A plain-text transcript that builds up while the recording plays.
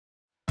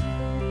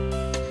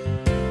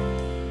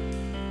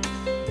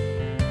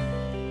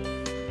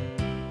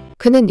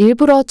그는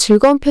일부러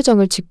즐거운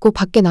표정을 짓고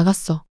밖에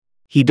나갔어.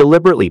 He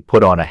deliberately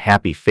put on a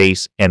happy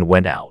face and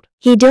went out.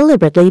 He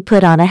deliberately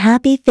put on a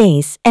happy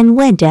face and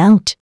went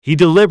out. He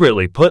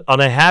deliberately put on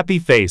a happy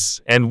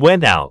face and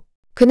went out.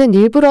 그는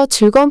일부러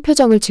즐거운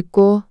표정을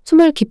짓고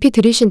숨을 깊이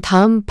들이쉰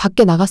다음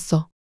밖에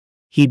나갔어.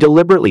 He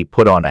deliberately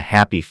put on a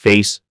happy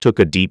face,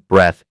 took a deep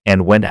breath,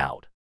 and went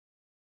out.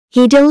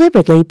 He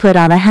deliberately put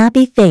on a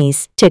happy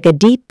face, took a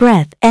deep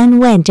breath,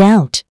 and went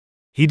out.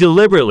 He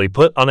deliberately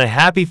put on a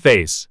happy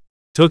face,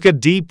 took a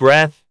deep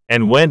breath,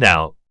 and went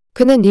out.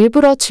 그는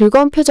일부러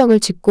즐거운 표정을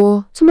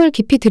짓고 숨을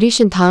깊이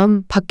들이쉰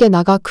다음 밖에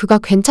나가 그가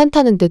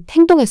괜찮다는 듯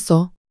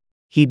행동했어.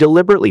 He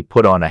deliberately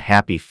put on a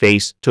happy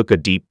face, took a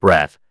deep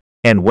breath,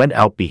 and went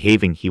out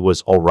behaving he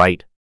was all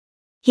right.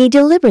 He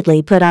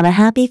deliberately put on a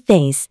happy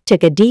face,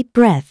 took a deep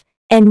breath,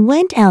 and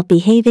went out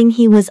behaving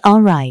he was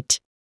all right.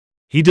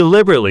 He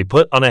deliberately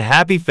put on a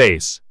happy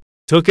face,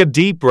 took a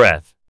deep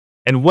breath,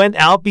 and went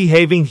out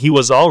behaving he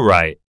was all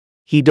right.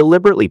 He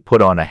deliberately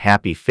put on a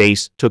happy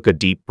face, took a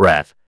deep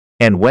breath,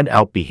 and went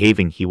out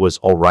behaving he was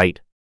all right.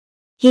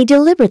 He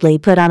deliberately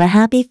put on a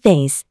happy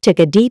face, took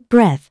a deep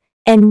breath,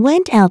 and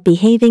went out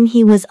behaving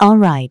he was all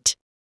right.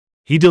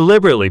 He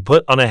deliberately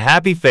put on a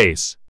happy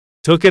face,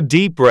 took a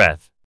deep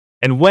breath,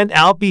 and went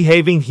out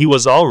behaving he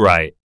was all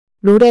right.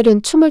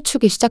 로렐은 춤을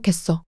추기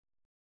시작했어.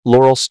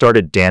 Laurel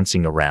started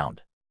dancing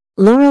around.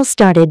 Laurel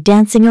started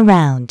dancing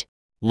around.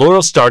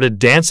 Laurel started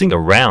dancing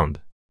around.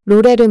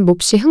 로렐은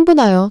몹시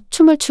흥분하여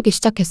춤을 추기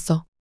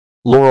시작했어.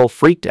 Laurel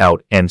freaked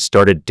out and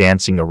started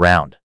dancing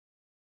around.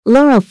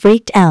 Laurel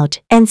freaked out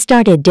and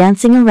started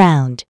dancing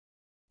around.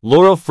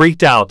 Laurel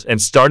freaked out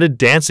and started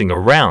dancing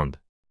around.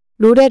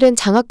 로렐은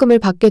장학금을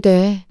받게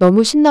돼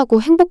너무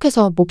신나고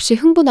행복해서 몹시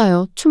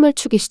흥분하여 춤을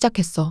추기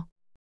시작했어.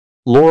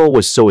 Laurel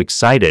was so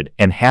excited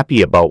and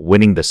happy about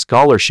winning the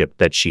scholarship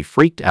that she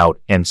freaked out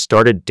and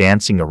started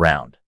dancing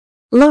around.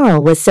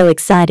 Laurel was so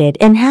excited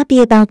and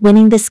happy about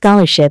winning the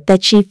scholarship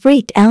that she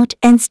freaked out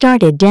and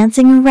started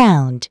dancing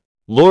around.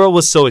 Laurel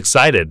was so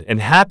excited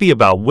and happy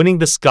about winning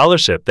the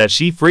scholarship that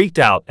she freaked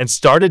out and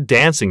started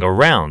dancing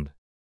around.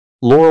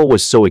 Laurel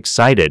was so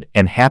excited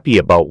and happy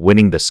about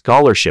winning the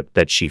scholarship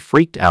that she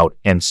freaked out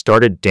and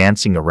started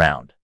dancing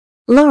around.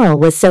 Laurel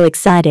was so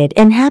excited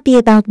and happy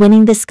about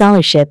winning the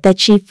scholarship that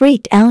she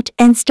freaked out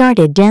and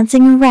started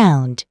dancing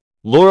around.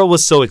 Laurel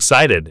was so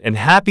excited and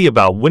happy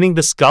about winning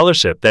the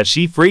scholarship that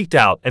she freaked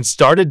out and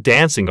started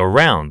dancing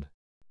around.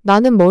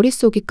 나는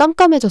머릿속이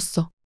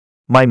깜깜해졌어.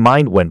 My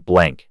mind went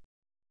blank.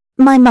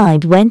 My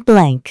mind went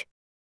blank.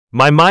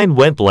 My mind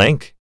went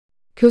blank.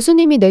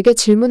 교수님이 내게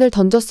질문을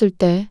던졌을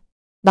때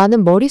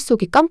나는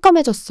머릿속이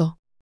깜깜해졌어.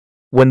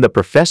 When the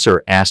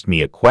professor asked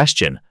me a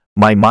question,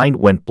 my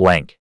mind went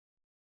blank.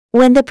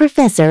 When the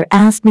professor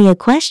asked me a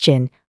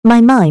question,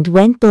 my mind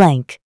went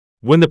blank.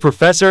 When the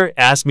professor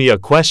asked me a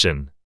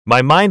question,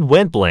 my mind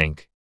went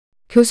blank.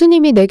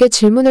 교수님이 내게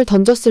질문을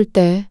던졌을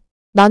때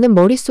나는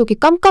머릿속이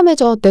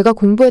깜깜해져 내가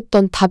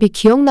공부했던 답이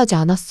기억나지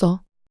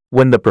않았어.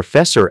 When the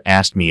professor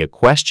asked me a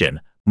question,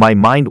 my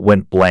mind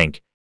went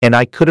blank, and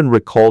I couldn't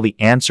recall the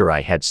answer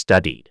I had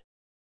studied.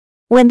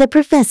 When the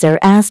professor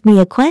asked me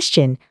a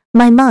question,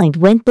 my mind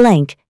went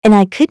blank, and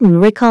I couldn't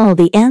recall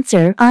the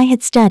answer I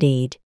had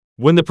studied.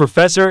 When the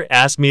professor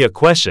asked me a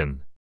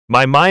question,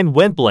 my mind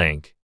went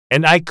blank,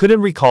 and I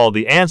couldn't recall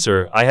the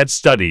answer I had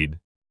studied.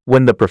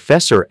 When the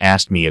professor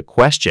asked me a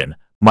question,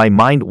 my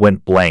mind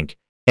went blank,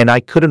 and I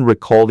couldn't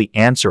recall the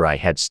answer I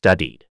had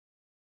studied.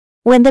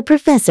 When the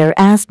professor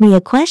asked me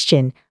a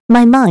question,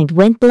 my mind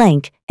went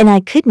blank, and I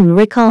couldn't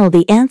recall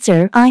the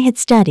answer I had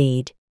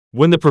studied.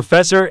 When the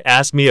professor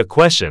asked me a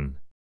question,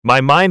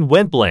 my mind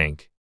went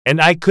blank, and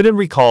I couldn't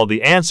recall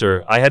the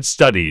answer I had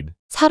studied.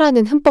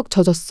 사라는 흠뻑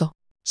젖었어.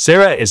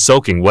 Sarah is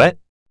soaking wet.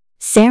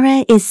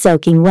 Sarah is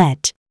soaking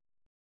wet.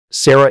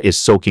 Sarah is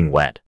soaking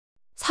wet.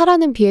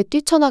 사라는 비에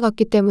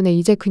뛰쳐나갔기 때문에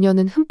이제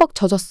그녀는 흠뻑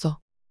젖었어.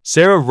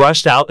 Sarah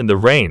rushed out in the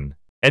rain,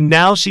 and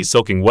now she's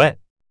soaking wet.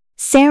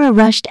 Sarah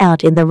rushed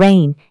out in the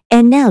rain,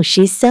 and now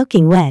she's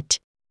soaking wet.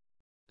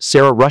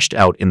 Sarah rushed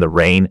out in the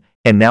rain,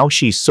 and now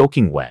she's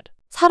soaking wet.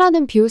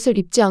 사라는 비옷을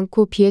입지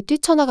않고 비에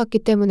뛰쳐나갔기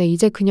때문에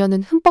이제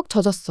그녀는 흠뻑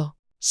젖었어.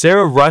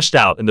 Sarah rushed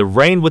out in the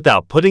rain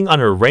without putting on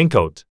her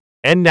raincoat,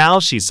 and now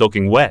she's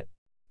soaking wet.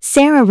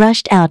 Sarah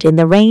rushed out in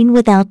the rain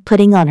without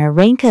putting on her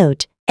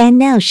raincoat, and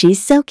now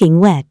she's soaking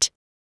wet.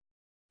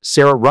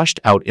 Sarah rushed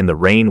out in the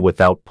rain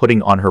without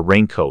putting on her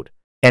raincoat,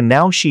 and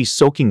now she's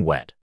soaking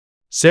wet.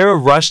 Sarah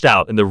rushed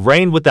out in the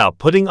rain without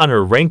putting on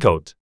her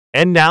raincoat,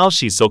 and now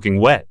she's soaking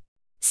wet.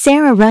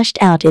 Sarah rushed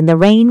out in the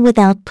rain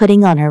without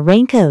putting on her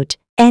raincoat,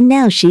 and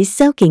now she's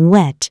soaking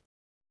wet.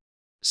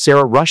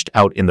 Sarah rushed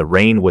out in the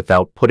rain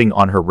without putting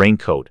on her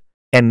raincoat,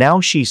 and now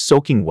she's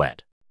soaking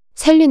wet.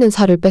 셀리는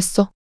살을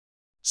뺐어.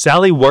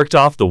 Sally worked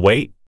off the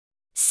weight.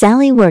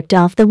 Sally worked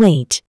off the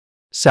weight.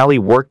 Sally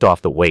worked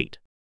off the weight.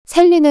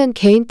 셀리는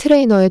개인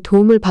트레이너의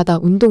도움을 받아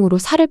운동으로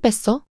살을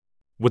뺐어.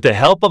 With the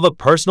help of a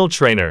personal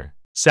trainer,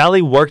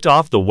 Sally worked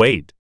off the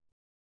weight.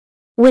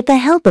 With the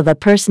help of a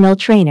personal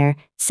trainer,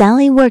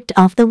 Sally worked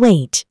off the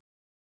weight.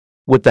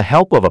 With the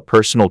help of a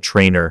personal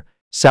trainer,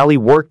 Sally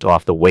worked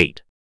off the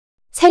weight.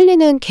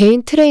 셀리는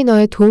개인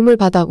트레이너의 도움을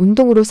받아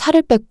운동으로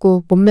살을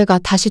뺐고 몸매가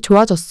다시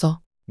좋아졌어.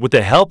 With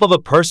the help of a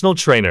personal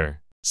trainer,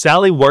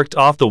 Sally worked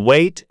off the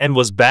weight and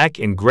was back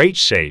in great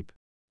shape.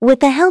 With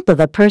the help of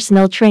a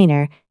personal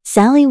trainer,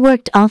 Sally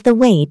worked off the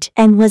weight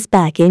and was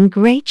back in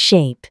great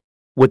shape.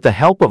 With the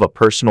help of a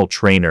personal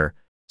trainer,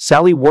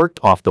 Sally worked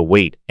off the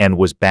weight and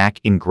was back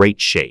in great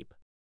shape.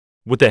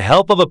 With the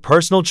help of a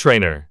personal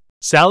trainer,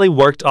 Sally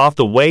worked off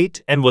the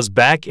weight and was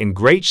back in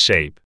great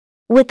shape.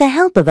 With the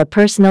help of a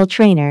personal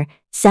trainer,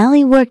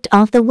 Sally worked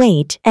off the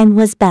weight and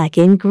was back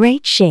in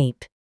great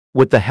shape.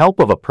 With the help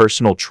of a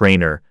personal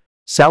trainer,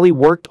 Sally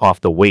worked off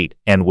the weight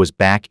and was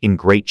back in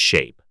great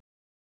shape.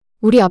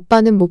 우리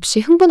아빠는 몹시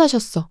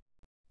흥분하셨어.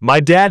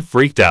 My dad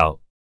freaked out.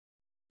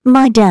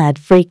 My dad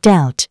freaked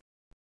out.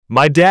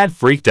 My dad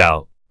freaked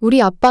out.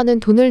 우리 아빠는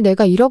돈을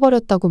내가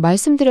잃어버렸다고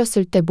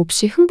말씀드렸을 때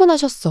몹시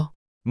흥분하셨어.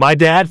 My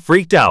dad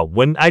freaked out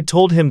when I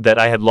told him that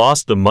I had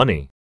lost the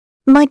money.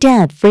 My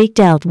dad freaked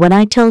out when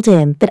I told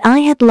him that I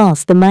had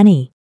lost the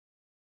money.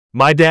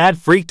 My dad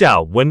freaked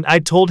out when I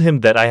told him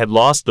that I had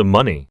lost the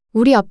money.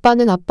 우리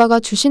아빠는 아빠가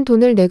주신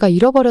돈을 내가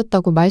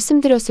잃어버렸다고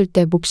말씀드렸을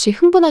때 몹시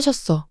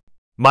흥분하셨어.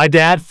 My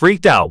dad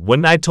freaked out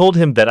when I told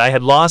him that I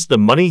had lost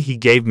the money he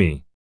gave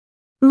me.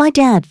 My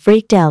dad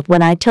freaked out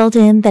when I told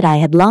him that I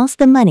had lost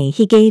the money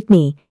he gave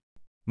me.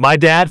 My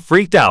dad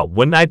freaked out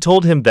when I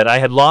told him that I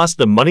had lost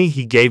the money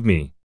he gave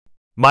me.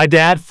 My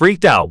dad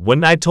freaked out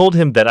when I told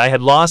him that I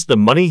had lost the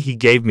money he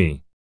gave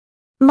me.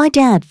 My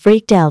dad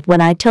freaked out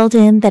when I told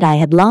him that I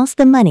had lost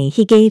the money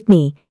he gave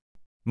me.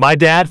 My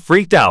dad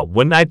freaked out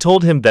when I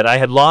told him that I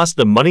had lost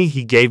the money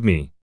he gave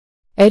me.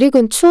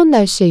 에릭은 추운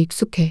날씨에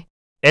익숙해.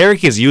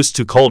 Eric is used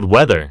to cold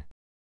weather.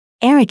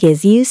 Eric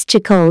is used to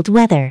cold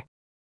weather.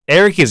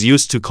 Eric is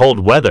used to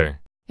cold weather.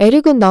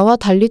 에릭은 나와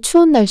달리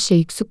추운 날씨에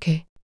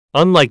익숙해.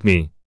 Unlike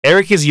me,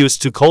 Eric is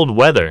used to cold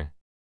weather.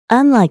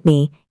 Unlike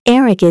me,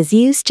 Eric is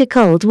used to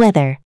cold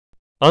weather.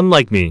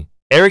 Unlike me,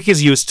 Eric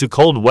is used to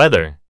cold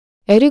weather.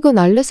 에릭은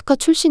알래스카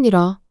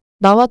출신이라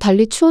나와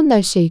달리 추운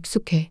날씨에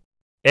익숙해.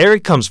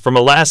 Eric comes from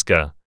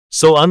Alaska,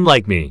 so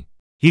unlike me,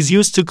 he's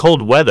used to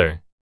cold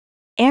weather.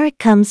 Eric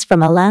comes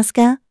from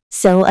Alaska,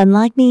 so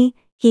unlike me,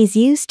 he's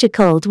used to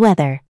cold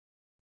weather.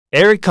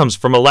 Eric comes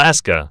from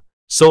Alaska,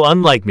 so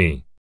unlike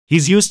me,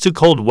 he's used to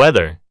cold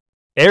weather.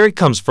 Eric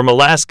comes from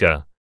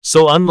Alaska,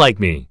 so unlike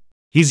me,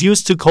 he's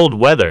used to cold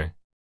weather.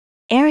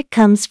 Eric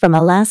comes from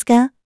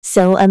Alaska,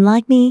 so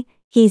unlike me,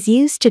 he's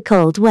used to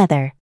cold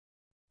weather.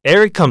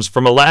 Eric comes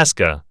from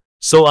Alaska,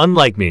 so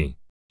unlike me,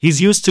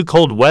 he's used to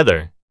cold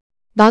weather.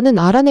 나는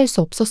알아낼 수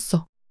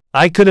없었어.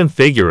 I couldn't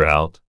figure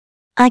out.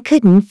 I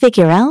couldn't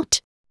figure out.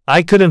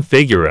 I couldn't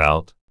figure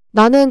out.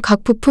 나는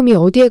각 부품이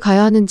어디에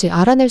가야 하는지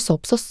알아낼 수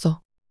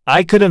없었어.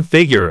 I couldn't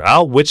figure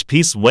out which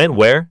piece went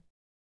where.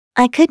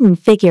 I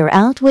couldn't figure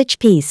out which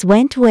piece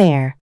went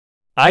where.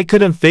 I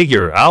couldn't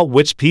figure out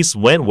which piece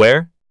went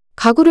where.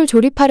 가구를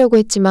조립하려고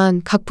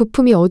했지만 각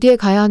부품이 어디에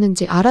가야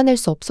하는지 알아낼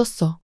수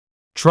없었어.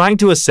 Trying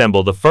to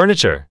assemble the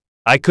furniture,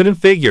 I couldn't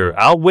figure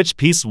out which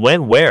piece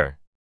went where.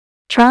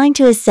 Trying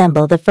to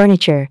assemble the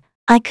furniture,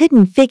 I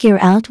couldn't figure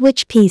out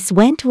which piece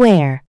went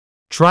where.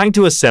 Trying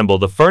to assemble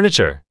the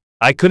furniture,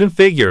 I couldn't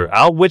figure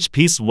out which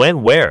piece went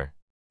where.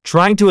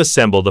 Trying to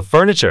assemble the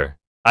furniture,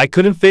 I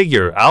couldn't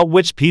figure out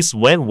which piece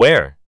went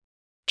where.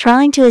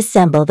 Trying to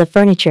assemble the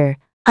furniture,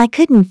 I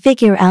couldn't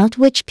figure out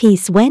which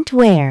piece went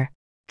where.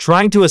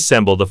 Trying to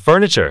assemble the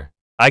furniture,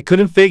 I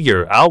couldn't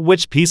figure out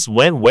which piece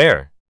went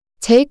where.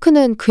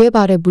 제이크는 그의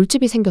발에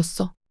물집이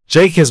생겼어.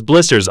 Jake has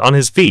blisters on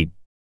his feet.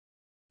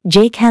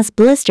 Jake has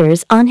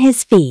blisters on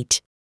his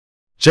feet.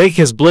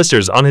 Jake has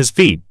blisters on his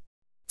feet.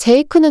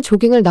 제이크는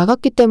조깅을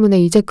나갔기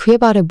때문에 이제 그의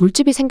발에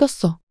물집이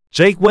생겼어.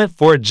 Jake went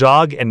for a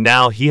jog and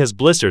now he has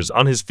blisters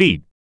on his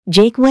feet.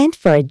 Jake went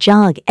for a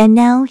jog and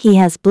now he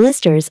has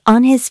blisters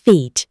on his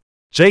feet.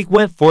 Jake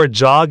went for a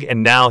jog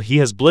and now he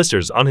has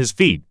blisters on his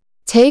feet.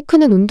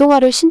 제이크는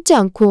운동화를 신지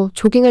않고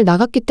조깅을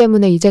나갔기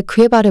때문에 이제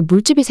그의 발에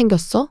물집이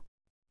생겼어.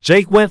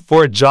 Jake went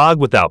for a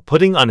jog without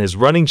putting on his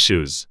running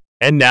shoes,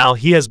 and now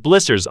he has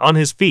blisters on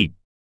his feet.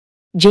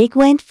 Jake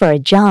went for a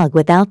jog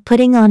without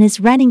putting on his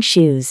running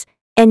shoes,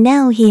 and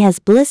now he has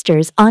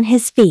blisters on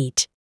his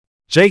feet.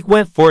 Jake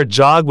went for a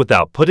jog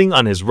without putting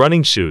on his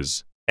running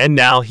shoes, and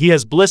now he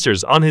has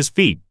blisters on his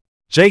feet.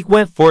 Jake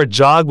went for a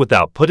jog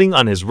without putting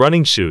on his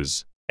running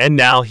shoes, and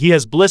now he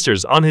has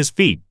blisters on his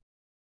feet.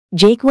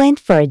 Jake went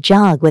for a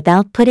jog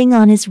without putting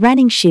on his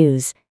running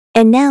shoes,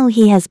 and now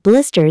he has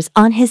blisters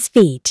on his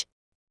feet.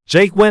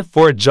 Jake went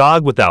for a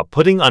jog without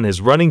putting on his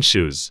running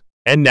shoes,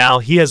 and now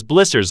he has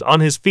blisters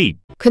on his feet.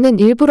 그는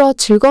일부러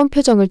즐거운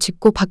표정을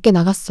짓고 밖에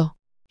나갔어.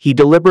 He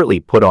deliberately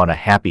put on a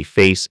happy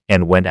face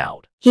and went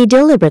out. He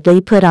deliberately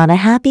put on a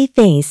happy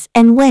face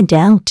and went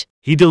out.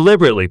 He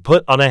deliberately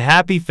put on a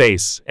happy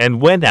face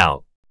and went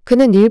out.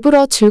 그는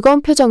일부러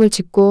즐거운 표정을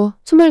짓고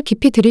숨을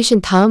깊이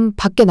들이쉰 다음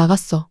밖에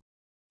나갔어.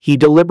 He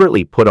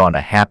deliberately put on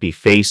a happy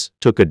face,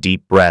 took a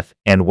deep breath,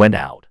 and went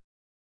out.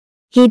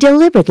 He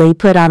deliberately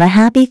put on a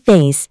happy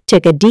face,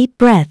 took a deep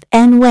breath,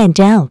 and went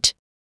out.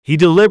 He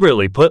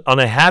deliberately put on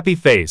a happy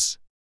face,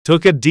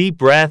 took a deep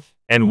breath,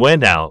 and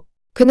went out.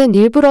 그는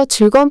일부러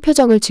즐거운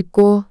표정을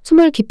짓고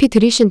숨을 깊이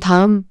들이쉰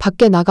다음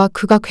밖에 나가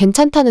그가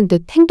괜찮다는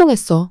듯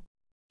행동했어.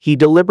 He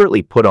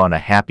deliberately put on a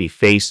happy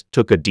face,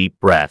 took a deep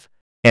breath,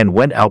 and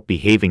went out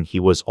behaving he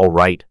was all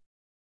right.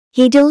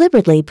 He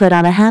deliberately put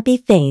on a happy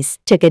face,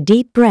 took a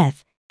deep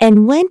breath,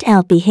 and went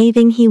out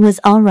behaving he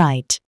was all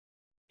right.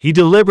 He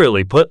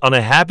deliberately put on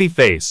a happy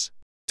face,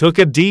 took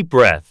a deep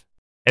breath,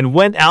 and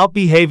went out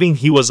behaving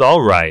he was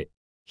all right.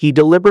 He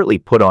deliberately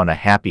put on a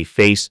happy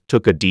face,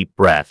 took a deep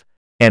breath,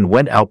 and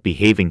went out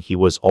behaving he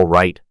was all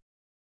right.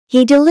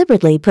 He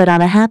deliberately put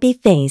on a happy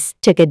face,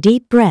 took a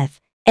deep breath,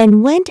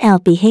 and went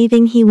out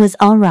behaving he was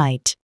all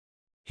right.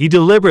 He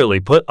deliberately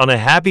put on a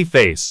happy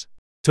face,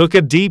 took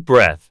a deep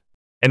breath,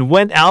 and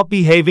went out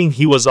behaving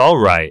he was all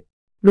right.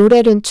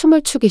 로렐은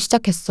춤을 추기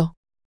시작했어.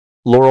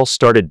 Laurel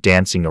started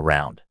dancing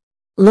around.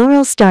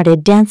 Laurel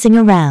started dancing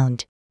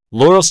around.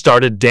 Laurel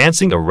started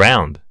dancing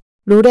around.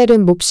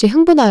 로렐은 몹시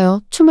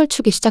흥분하여 춤을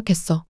추기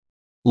시작했어.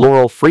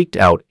 Laurel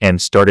freaked out and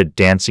started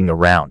dancing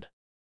around.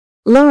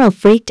 Laurel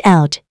freaked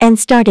out and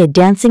started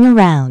dancing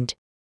around.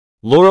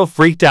 Laurel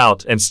freaked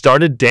out and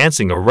started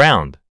dancing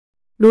around.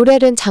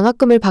 로렐은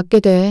장학금을 받게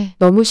돼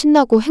너무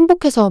신나고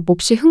행복해서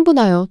몹시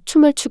흥분하여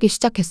춤을 추기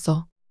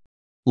시작했어.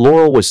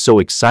 Laurel was so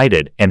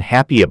excited and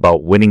happy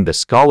about winning the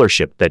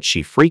scholarship that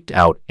she freaked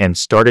out and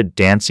started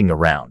dancing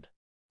around.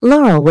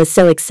 Laurel was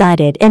so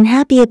excited and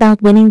happy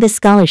about winning the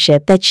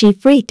scholarship that she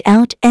freaked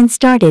out and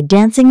started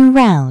dancing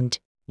around.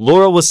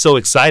 Laurel was so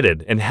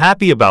excited and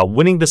happy about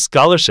winning the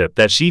scholarship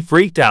that she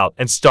freaked out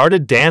and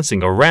started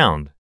dancing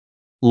around.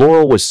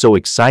 Laurel was so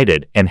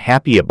excited and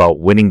happy about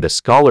winning the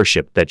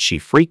scholarship that she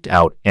freaked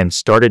out and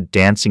started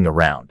dancing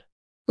around.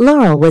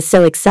 Laurel was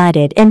so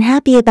excited and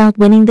happy about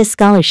winning the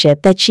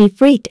scholarship that she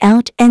freaked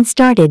out and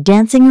started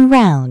dancing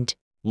around.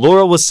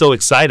 Laurel was so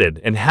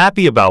excited and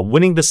happy about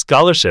winning the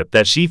scholarship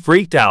that she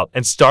freaked out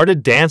and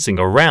started dancing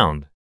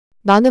around.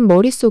 나는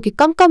머릿속이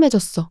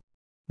깜깜해졌어.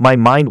 My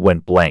mind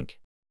went blank.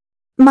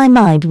 My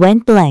mind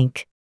went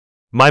blank.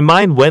 My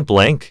mind went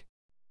blank.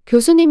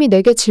 교수님이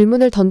내게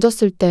질문을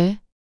던졌을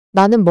때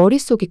나는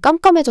머릿속이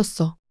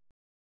깜깜해졌어.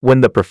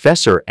 When the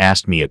professor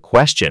asked me a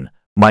question,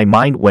 my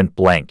mind went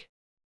blank.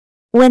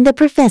 When the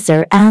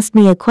professor asked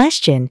me a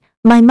question,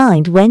 my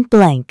mind went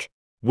blank.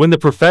 When the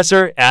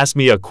professor asked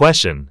me a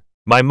question,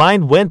 my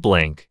mind went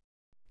blank.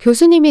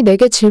 교수님이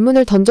내게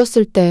질문을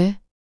던졌을 때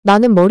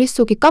나는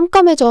머릿속이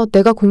깜깜해져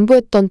내가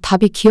공부했던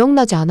답이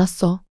기억나지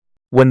않았어.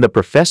 When the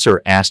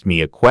professor asked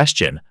me a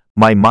question,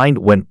 my mind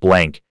went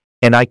blank,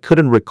 and I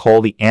couldn't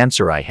recall the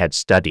answer I had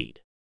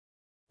studied.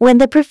 When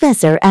the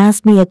professor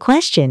asked me a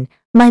question,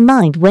 my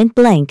mind went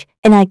blank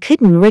and I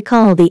couldn't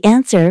recall the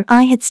answer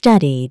I had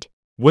studied.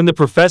 When the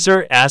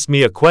professor asked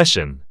me a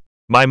question,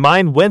 my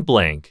mind went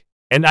blank,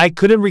 and I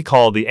couldn't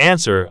recall the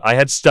answer I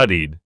had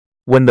studied.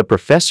 When the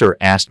professor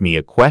asked me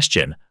a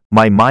question,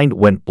 my mind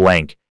went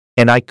blank,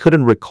 and I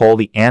couldn't recall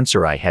the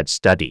answer I had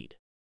studied.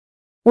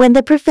 When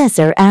the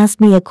professor asked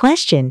me a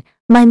question,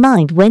 my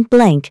mind went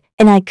blank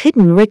and I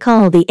couldn't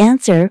recall the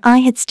answer I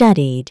had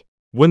studied.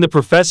 When the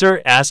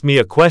professor asked me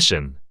a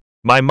question,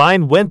 my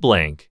mind went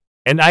blank,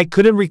 and I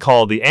couldn't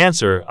recall the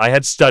answer I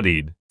had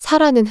studied.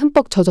 사라는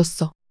흠뻑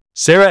젖었어.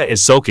 Sarah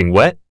is soaking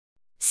wet.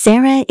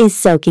 Sarah is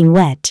soaking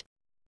wet.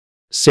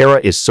 Sarah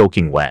is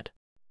soaking wet.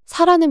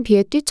 사라는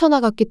비에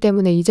뛰쳐나갔기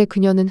때문에 이제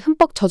그녀는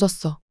흠뻑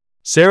젖었어.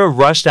 Sarah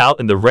rushed out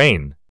in the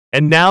rain,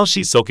 and now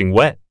she's soaking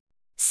wet.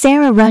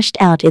 Sarah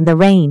rushed out in the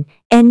rain,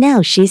 and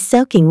now she's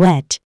soaking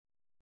wet.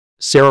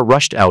 Sarah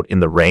rushed out in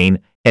the rain,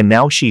 and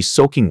now she's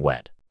soaking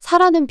wet.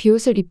 사라는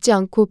비옷을 입지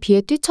않고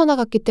비에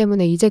뛰쳐나갔기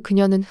때문에 이제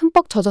그녀는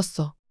흠뻑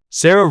젖었어.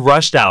 Sarah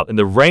rushed out in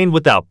the rain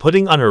without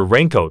putting on her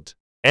raincoat,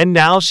 and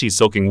now she's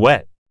soaking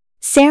wet.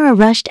 Sarah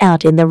rushed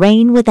out in the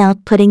rain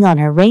without putting on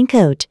her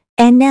raincoat,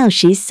 and now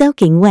she's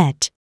soaking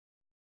wet.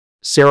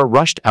 Sarah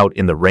rushed out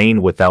in the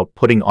rain without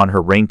putting on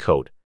her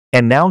raincoat,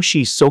 and now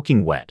she's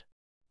soaking wet.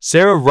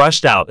 Sarah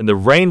rushed out in the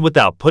rain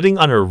without putting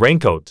on her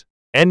raincoat,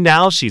 and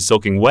now she's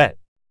soaking wet.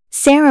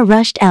 Sarah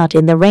rushed out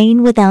in the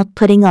rain without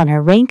putting on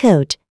her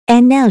raincoat,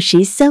 and now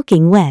she's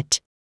soaking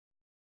wet.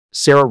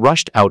 Sarah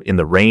rushed out in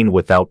the rain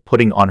without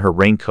putting on her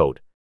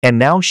raincoat, and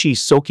now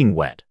she's soaking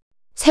wet.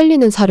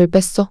 셀리는 살을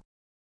뺐어.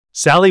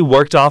 Sally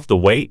worked off the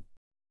weight.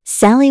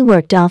 Sally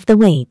worked off the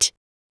weight.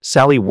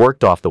 Sally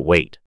worked off the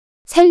weight.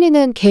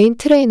 셀리는 개인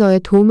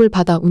트레이너의 도움을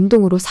받아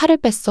운동으로 살을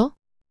뺐어.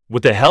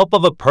 With the help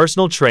of a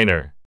personal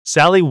trainer,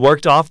 Sally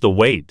worked off the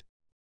weight.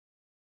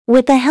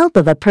 With the help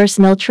of a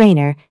personal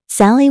trainer,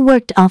 Sally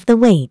worked off the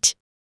weight.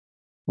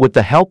 With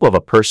the help of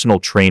a personal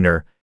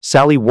trainer,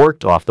 Sally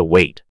worked off the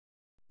weight.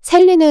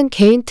 셀리는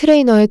개인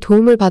트레이너의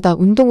도움을 받아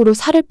운동으로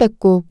살을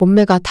뺐고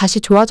몸매가 다시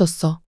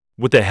좋아졌어.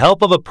 With the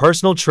help of a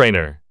personal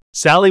trainer,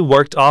 Sally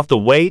worked off the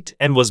weight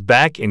and was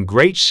back in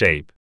great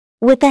shape.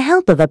 With the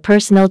help of a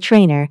personal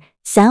trainer,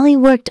 Sally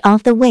worked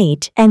off the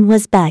weight and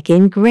was back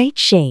in great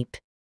shape.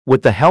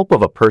 With the help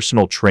of a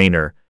personal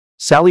trainer,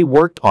 Sally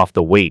worked off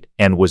the weight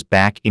and was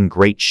back in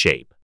great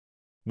shape.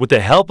 With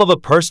the help of a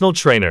personal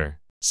trainer,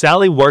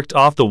 Sally worked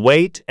off the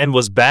weight and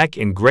was back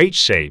in great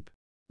shape.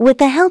 With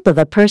the help of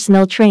a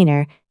personal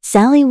trainer,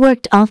 Sally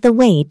worked off the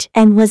weight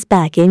and was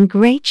back in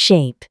great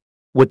shape.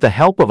 With the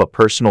help of a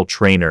personal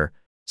trainer,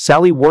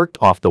 Sally worked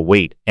off the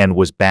weight and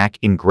was back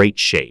in great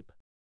shape.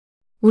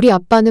 우리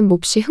아빠는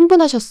몹시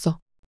흥분하셨어.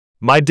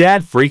 My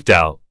dad freaked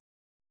out.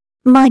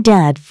 My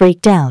dad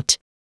freaked out.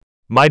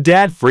 My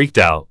dad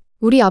freaked out.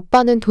 우리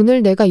아빠는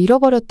돈을 내가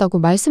잃어버렸다고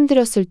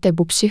말씀드렸을 때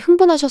몹시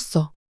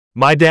흥분하셨어.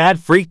 My dad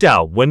freaked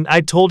out when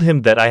I told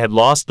him that I had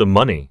lost the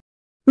money.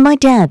 My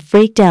dad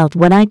freaked out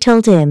when I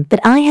told him that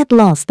I had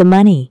lost the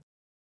money.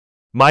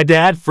 My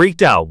dad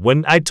freaked out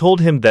when I told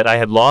him that I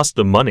had lost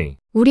the money.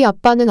 우리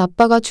아빠는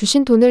아빠가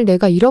주신 돈을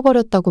내가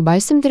잃어버렸다고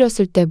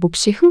말씀드렸을 때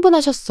몹시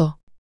흥분하셨어.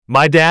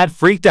 My dad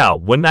freaked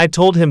out when I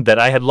told him that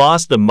I had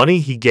lost the money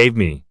he gave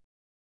me.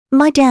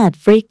 My dad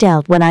freaked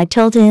out when I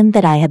told him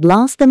that I had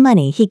lost the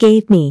money he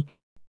gave me.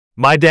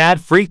 My dad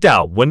freaked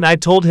out when I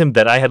told him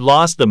that I had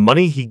lost the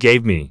money he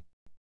gave me.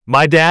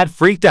 My dad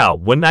freaked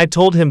out when I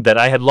told him that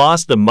I had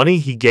lost the money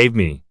he gave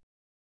me.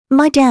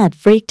 My dad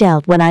freaked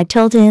out when I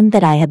told him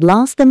that I had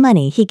lost the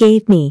money he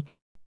gave me.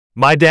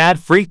 My dad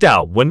freaked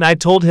out when I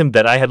told him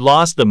that I had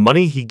lost the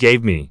money he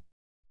gave me.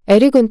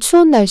 에릭은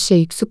추운 날씨에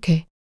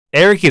익숙해.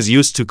 Eric is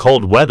used to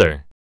cold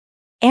weather.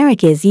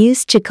 Eric is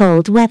used to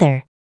cold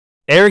weather.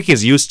 Eric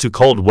is used to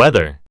cold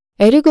weather.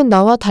 에릭은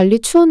나와 달리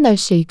추운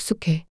날씨에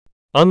익숙해.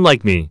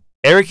 Unlike me,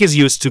 Eric is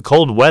used to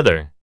cold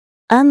weather.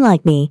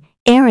 Unlike me,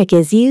 Eric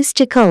is used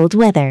to cold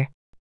weather.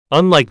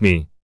 Unlike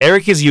me,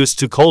 Eric is used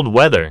to cold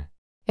weather.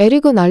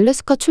 에릭은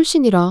알래스카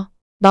출신이라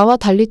나와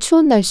달리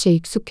추운 날씨에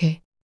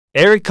익숙해.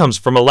 Eric comes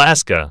from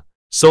Alaska,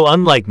 so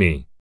unlike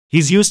me,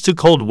 he's used to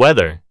cold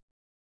weather.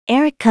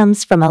 Eric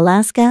comes from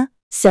Alaska,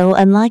 so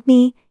unlike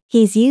me,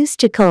 he's used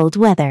to cold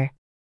weather.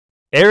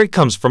 Eric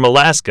comes from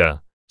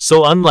Alaska,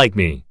 so unlike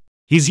me,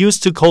 he's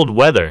used to cold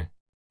weather.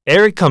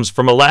 Eric comes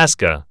from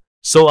Alaska,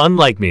 so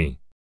unlike me,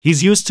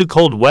 he's used to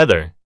cold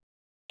weather.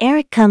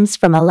 Eric comes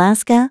from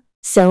Alaska,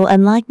 so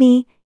unlike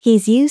me,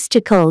 he's used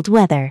to cold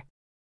weather.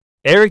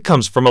 Eric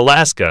comes from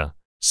Alaska,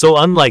 so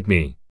unlike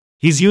me,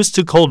 he's used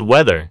to cold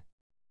weather.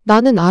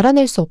 나는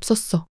알아낼 수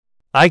없었어.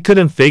 I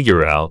couldn't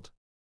figure out.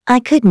 I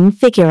couldn't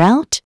figure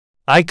out.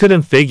 I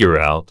couldn't figure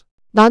out.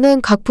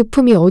 나는 각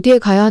부품이 어디에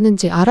가야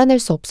하는지 알아낼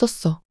수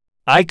없었어.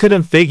 I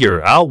couldn't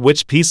figure out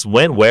which piece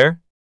went where.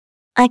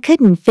 I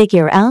couldn't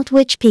figure out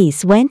which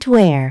piece went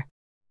where.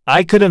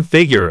 I couldn't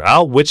figure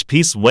out which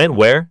piece went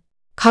where.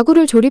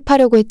 가구를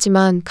조립하려고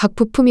했지만 각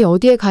부품이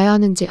어디에 가야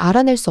하는지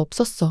알아낼 수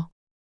없었어.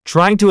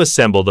 Trying to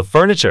assemble the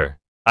furniture,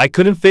 I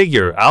couldn't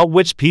figure out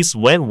which piece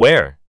went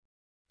where.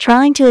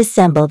 Trying to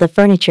assemble the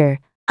furniture,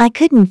 I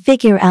couldn't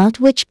figure out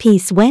which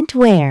piece went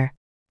where.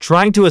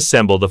 Trying to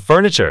assemble the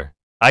furniture,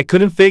 I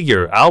couldn't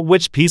figure out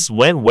which piece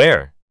went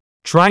where.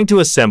 Trying to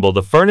assemble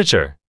the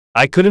furniture,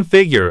 I couldn't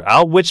figure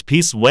out which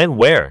piece went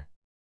where.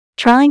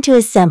 Trying to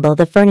assemble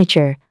the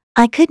furniture,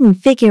 I couldn't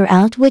figure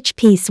out which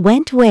piece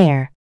went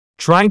where.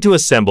 Trying to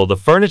assemble the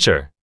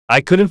furniture,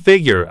 I couldn't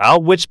figure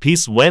out which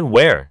piece went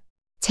where.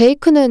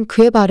 제이크는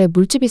그의 발에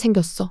물집이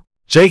생겼어.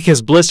 Jake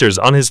has blisters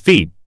on his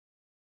feet.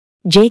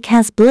 Jake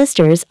has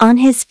blisters on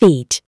his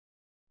feet.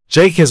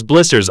 Jake has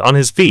blisters on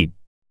his feet.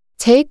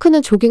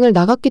 제이크는 조깅을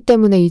나갔기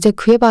때문에 이제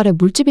그의 발에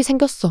물집이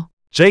생겼어.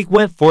 Jake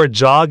went for a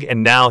jog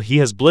and now he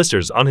has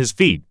blisters on his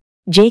feet.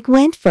 Jake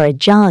went for a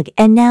jog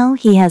and now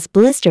he has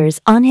blisters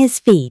on his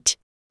feet.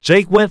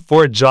 Jake went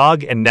for a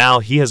jog and now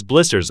he has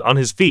blisters on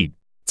his feet.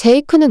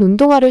 제이크는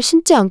운동화를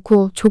신지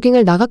않고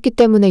조깅을 나갔기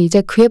때문에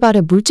이제 그의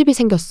발에 물집이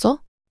생겼어.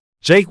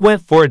 Jake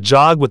went for a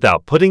jog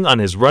without putting on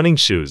his running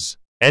shoes,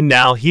 and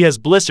now he has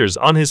blisters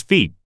on his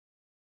feet.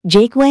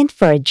 Jake went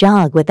for a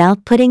jog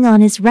without putting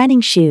on his running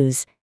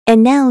shoes,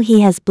 and now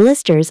he has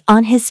blisters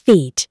on his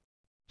feet.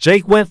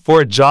 Jake went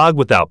for a jog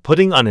without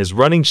putting on his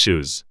running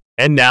shoes,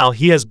 and now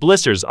he has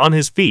blisters on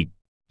his feet.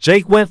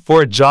 Jake went for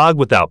a jog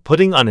without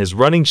putting on his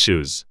running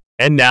shoes,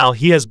 and now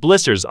he has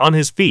blisters on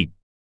his feet.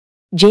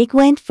 Jake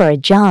went for a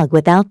jog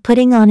without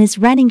putting on his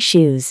running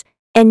shoes,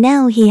 and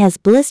now he has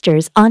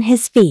blisters on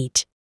his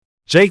feet.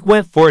 Jake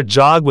went for a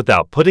jog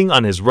without putting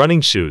on his running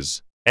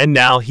shoes, and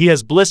now he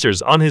has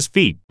blisters on his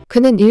feet.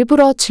 그는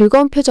일부러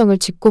즐거운 표정을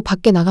짓고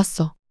밖에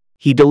나갔어.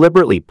 He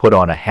deliberately put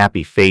on a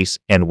happy face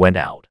and went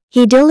out.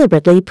 He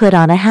deliberately put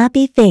on a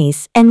happy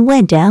face and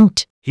went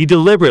out. He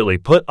deliberately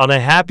put on a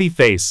happy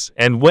face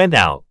and went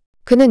out.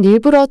 그는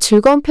일부러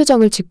즐거운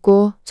표정을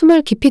짓고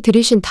숨을 깊이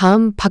들이쉰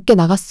다음 밖에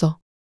나갔어.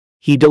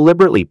 He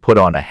deliberately put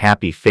on a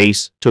happy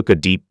face, took a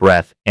deep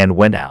breath, and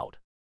went out.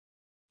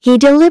 He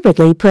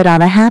deliberately put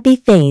on a happy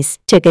face,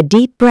 took a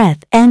deep breath,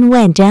 and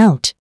went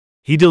out.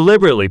 He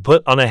deliberately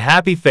put on a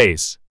happy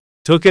face,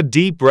 took a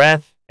deep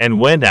breath,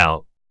 and went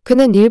out.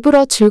 그는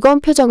일부러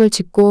즐거운 표정을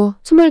짓고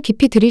숨을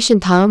깊이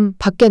들이쉰 다음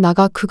밖에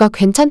나가 그가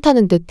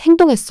괜찮다는 듯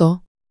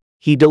행동했어.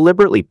 He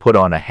deliberately put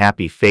on a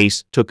happy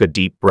face, took a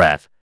deep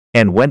breath,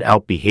 and went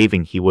out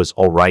behaving he was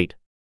all right.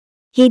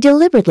 He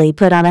deliberately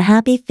put on a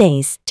happy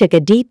face, took a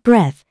deep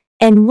breath,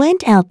 and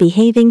went out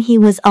behaving he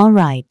was all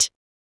right.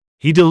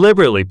 He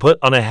deliberately put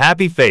on a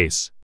happy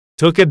face,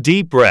 took a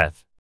deep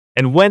breath,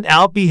 and went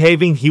out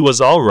behaving he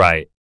was all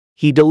right.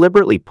 He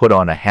deliberately put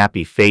on a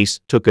happy face,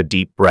 took a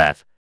deep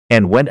breath,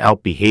 and went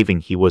out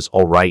behaving he was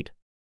all right.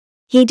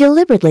 He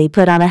deliberately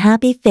put on a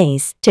happy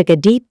face, took a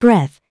deep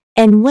breath,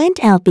 and went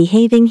out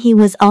behaving he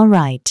was all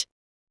right.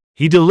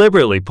 He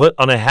deliberately put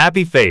on a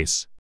happy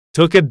face,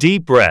 took a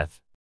deep breath,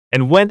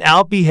 and went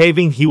out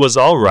behaving he was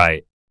all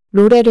right.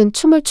 로렐은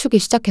춤을 추기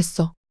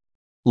시작했어.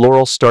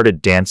 Laurel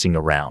started dancing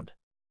around.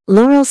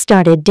 Laurel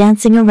started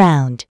dancing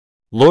around.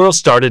 Laurel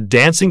started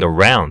dancing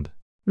around.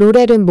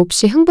 로렐은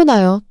몹시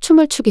흥분하여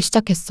춤을 추기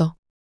시작했어.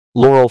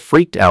 Laurel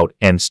freaked out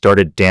and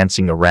started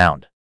dancing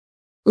around.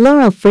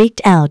 Laurel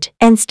freaked out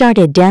and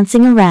started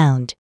dancing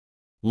around.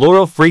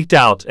 Laurel freaked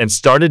out and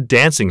started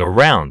dancing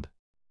around.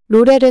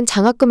 로렐은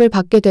장학금을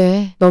받게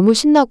돼 너무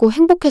신나고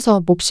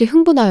행복해서 몹시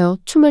흥분하여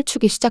춤을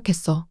추기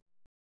시작했어.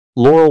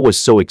 Laurel was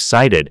so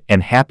excited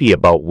and happy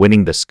about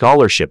winning the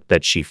scholarship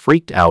that she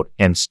freaked out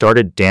and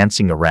started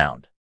dancing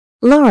around.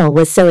 Laurel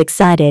was so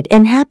excited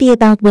and happy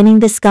about winning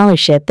the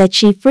scholarship that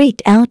she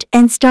freaked out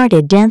and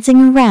started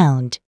dancing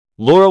around.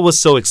 Laurel was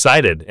so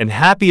excited and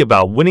happy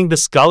about winning the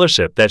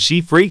scholarship that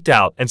she freaked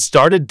out and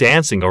started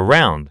dancing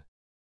around.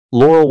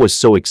 Laurel was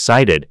so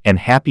excited and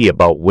happy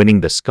about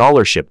winning the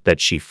scholarship that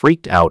she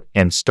freaked out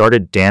and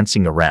started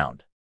dancing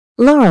around.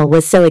 Laurel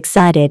was so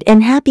excited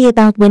and happy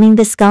about winning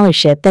the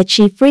scholarship that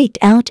she freaked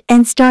out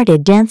and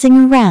started dancing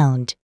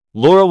around.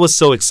 Laurel was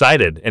so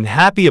excited and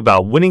happy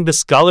about winning the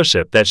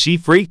scholarship that she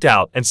freaked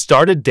out and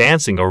started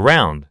dancing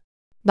around.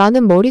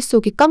 나는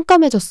머릿속이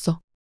깜깜해졌어.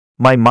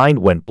 My mind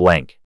went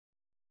blank.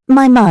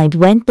 My mind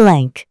went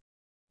blank.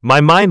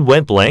 My mind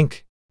went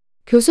blank.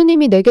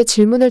 교수님이 내게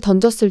질문을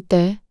던졌을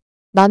때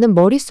나는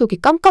머릿속이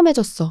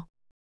깜깜해졌어.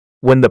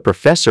 When the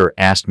professor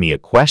asked me a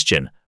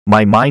question,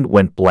 my mind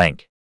went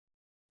blank.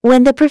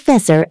 When the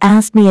professor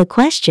asked me a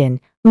question,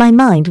 my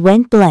mind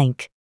went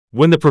blank.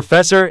 When the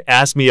professor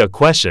asked me a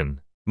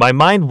question, my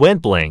mind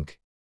went blank.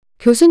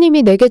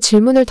 교수님이 내게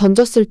질문을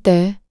던졌을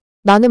때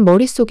나는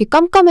머릿속이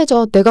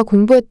깜깜해져 내가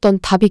공부했던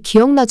답이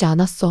기억나지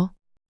않았어.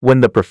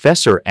 When the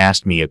professor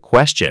asked me a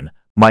question,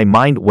 my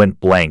mind went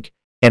blank,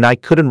 and I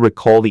couldn't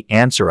recall the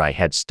answer I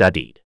had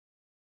studied.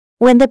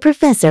 When the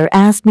professor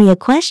asked me a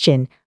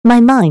question, my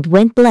mind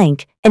went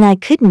blank and I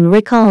couldn't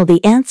recall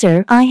the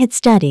answer I had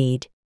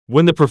studied.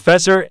 When the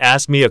professor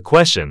asked me a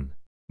question,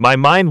 my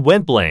mind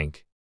went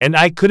blank, and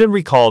I couldn't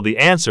recall the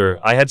answer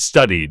I had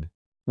studied.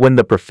 When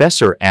the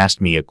professor asked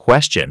me a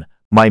question,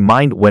 my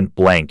mind went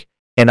blank,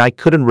 and I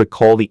couldn't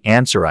recall the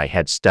answer I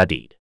had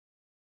studied.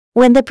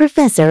 When the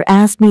professor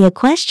asked me a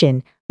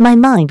question, my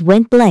mind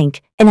went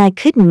blank and I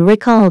couldn't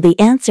recall the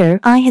answer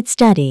I had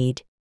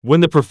studied.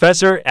 When the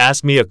professor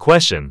asked me a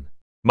question,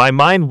 my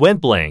mind went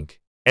blank,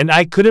 and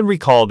I couldn't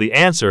recall the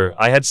answer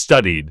I had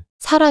studied.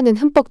 사라는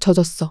흠뻑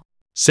젖었어.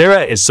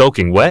 Sarah is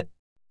soaking wet.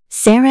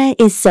 Sarah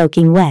is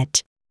soaking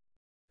wet.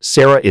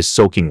 Sarah is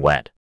soaking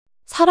wet.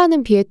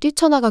 사라는 비에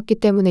뛰쳐나갔기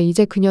때문에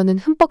이제 그녀는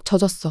흠뻑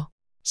젖었어.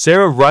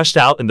 Sarah rushed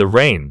out in the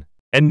rain,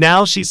 and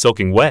now she's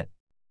soaking wet.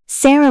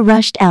 Sarah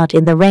rushed out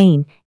in the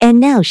rain, and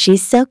now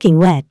she's soaking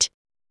wet.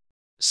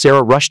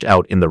 Sarah rushed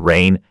out in the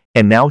rain,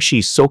 and now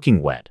she's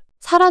soaking wet.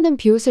 사라는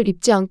비옷을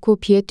입지 않고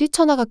비에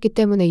뛰쳐나갔기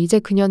때문에 이제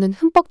그녀는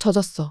흠뻑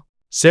젖었어.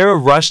 Sarah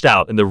rushed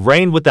out in the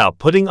rain without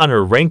putting on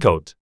her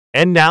raincoat,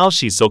 and now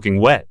she's soaking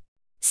wet.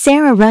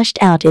 Sarah rushed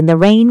out in the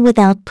rain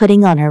without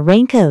putting on her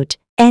raincoat,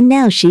 and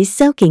now she's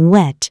soaking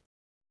wet.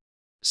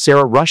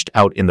 Sarah rushed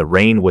out in the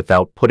rain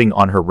without putting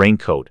on her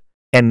raincoat,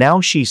 and now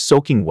she's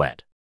soaking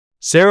wet.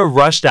 Sarah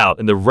rushed out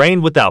in the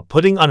rain without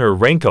putting on her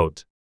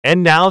raincoat,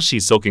 and now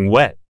she's soaking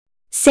wet.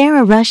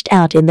 Sarah rushed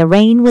out in the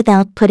rain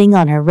without putting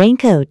on her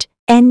raincoat,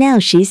 and now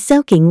she's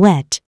soaking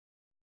wet.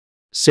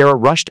 Sarah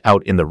rushed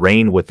out in the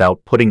rain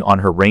without putting on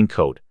her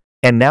raincoat,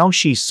 and now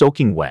she's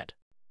soaking wet.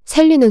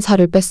 셀리는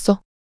살을 뺐어.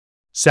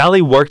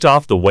 Sally worked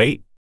off the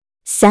weight.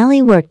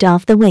 Sally worked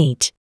off the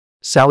weight.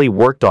 Sally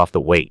worked off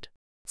the weight.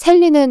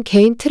 셀리는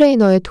개인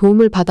트레이너의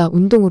도움을 받아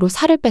운동으로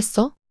살을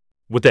뺐어.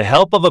 With the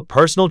help of a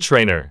personal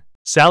trainer,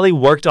 Sally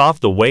worked off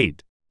the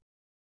weight.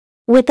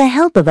 With the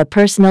help of a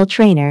personal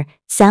trainer,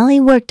 Sally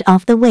worked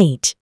off the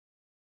weight.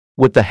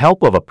 With the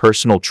help of a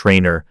personal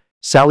trainer,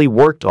 Sally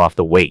worked off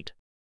the weight.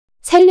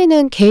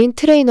 셀리는 개인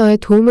트레이너의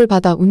도움을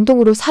받아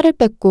운동으로 살을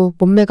뺐고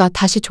몸매가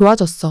다시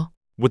좋아졌어.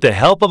 With the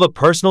help of a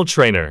personal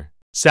trainer,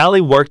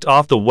 Sally worked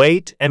off the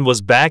weight and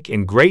was back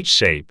in great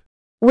shape.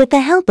 With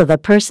the help of a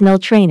personal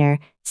trainer,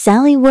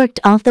 Sally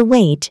worked off the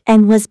weight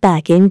and was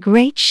back in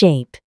great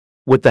shape.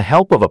 With the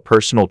help of a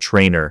personal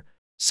trainer,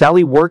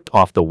 Sally worked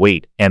off the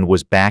weight and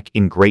was back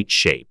in great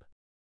shape.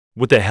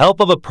 With the help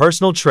of a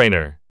personal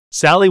trainer,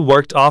 Sally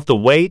worked off the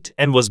weight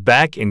and was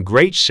back in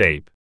great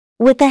shape.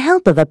 With the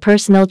help of a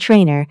personal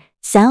trainer,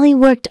 Sally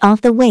worked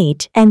off the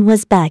weight and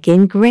was back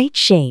in great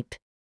shape.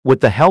 With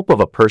the help of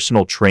a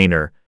personal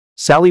trainer,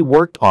 Sally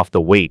worked off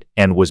the weight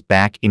and was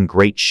back in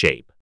great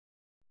shape.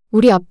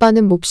 우리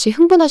아빠는 몹시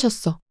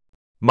흥분하셨어.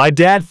 My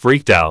dad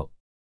freaked out.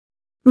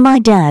 My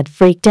dad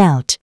freaked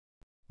out.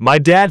 My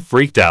dad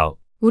freaked out.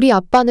 우리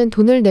아빠는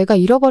돈을 내가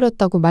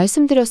잃어버렸다고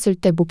말씀드렸을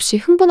때 몹시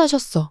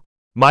흥분하셨어.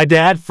 My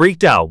dad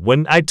freaked out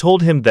when I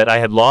told him that I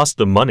had lost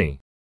the money.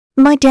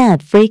 My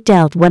dad freaked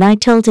out when I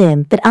told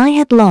him that I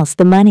had lost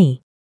the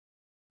money.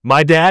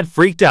 My dad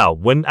freaked out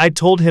when I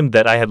told him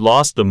that I had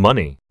lost the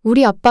money.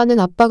 우리 아빠는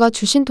아빠가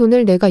주신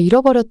돈을 내가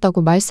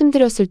잃어버렸다고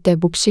말씀드렸을 때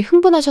몹시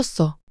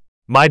흥분하셨어.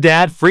 My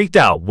dad freaked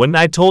out when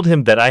I told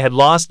him that I had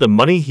lost the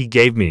money he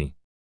gave me.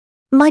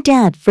 My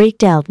dad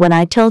freaked out when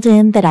I told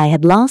him that I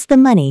had lost the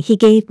money he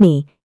gave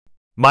me.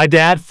 My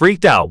dad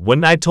freaked out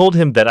when I told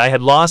him that I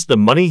had lost the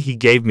money he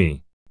gave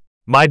me.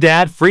 My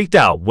dad freaked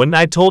out when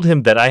I told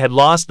him that I had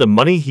lost the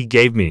money he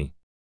gave me.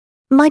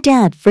 My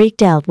dad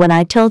freaked out when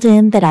I told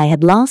him that I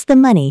had lost the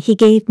money he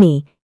gave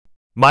me.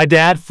 My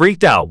dad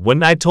freaked out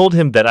when I told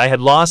him that I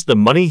had lost the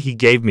money he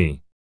gave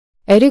me.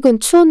 에릭은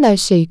추운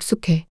날씨에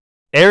익숙해.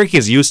 Eric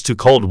is used to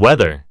cold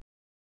weather.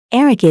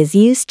 Eric is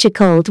used to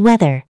cold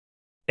weather.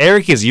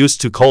 Eric is used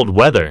to cold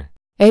weather.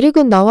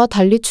 에릭은 나와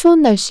달리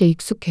추운 날씨에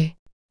익숙해.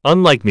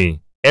 Unlike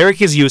me,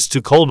 Eric is used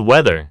to cold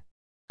weather.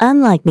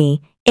 Unlike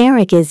me,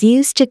 Eric is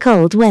used to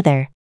cold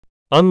weather.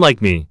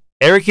 Unlike me,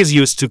 Eric is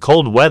used to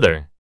cold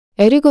weather.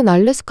 에릭은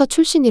알래스카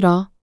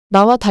출신이라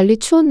나와 달리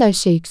추운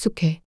날씨에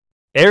익숙해.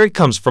 Eric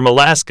comes from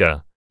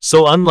Alaska,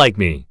 so unlike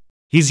me,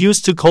 he's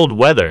used to cold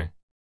weather.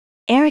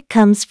 Eric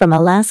comes from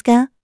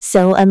Alaska,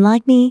 so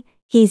unlike me,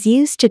 he's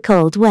used to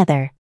cold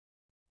weather.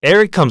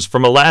 Eric comes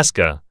from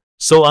Alaska,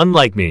 so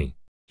unlike me,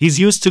 he's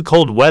used to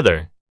cold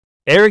weather.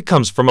 Eric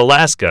comes from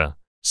Alaska,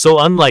 so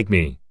unlike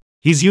me,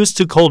 he's used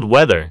to cold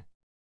weather.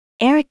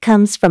 Eric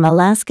comes from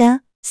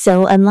Alaska,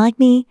 so unlike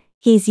me,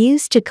 he's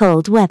used to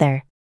cold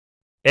weather.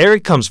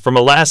 Eric comes from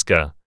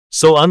Alaska,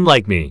 so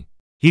unlike me,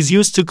 he's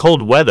used to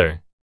cold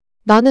weather.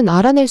 나는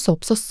알아낼 수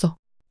없었어.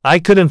 I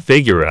couldn't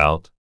figure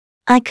out.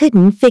 I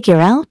couldn't figure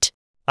out.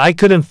 I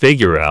couldn't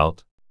figure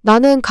out.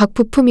 나는 각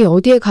부품이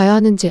어디에 가야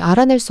하는지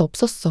알아낼 수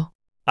없었어.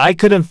 I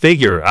couldn't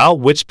figure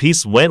out which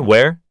piece went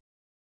where.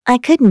 I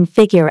couldn't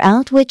figure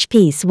out which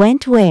piece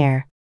went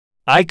where.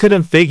 I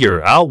couldn't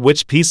figure out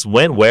which piece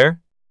went where.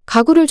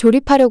 가구를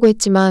조립하려고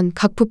했지만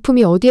각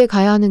부품이 어디에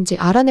가야 하는지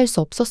알아낼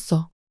수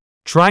없었어.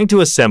 Trying to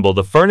assemble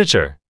the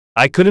furniture,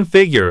 I couldn't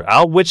figure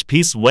out which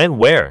piece went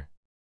where.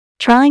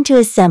 Trying to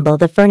assemble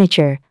the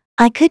furniture,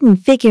 I couldn't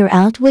figure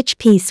out which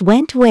piece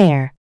went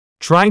where.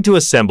 Trying to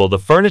assemble the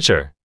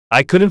furniture,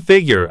 I couldn't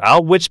figure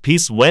out which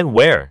piece went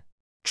where.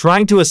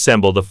 Trying to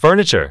assemble the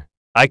furniture,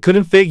 I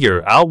couldn't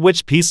figure out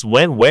which piece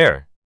went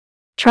where.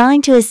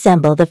 Trying to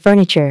assemble the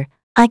furniture,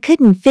 I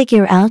couldn't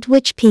figure out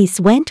which piece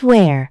went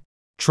where.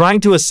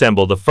 Trying to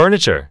assemble the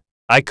furniture,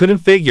 I couldn't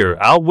figure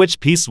out which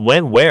piece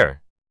went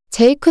where.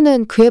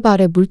 제이크는 그의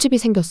발에 물집이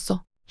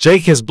생겼어.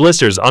 Jake has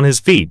blisters on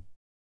his feet.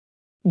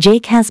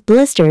 Jake has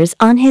blisters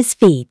on his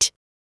feet.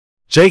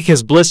 Jake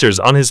has blisters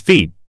on his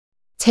feet.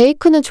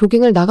 제이크는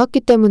조깅을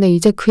나갔기 때문에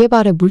이제 그의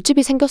발에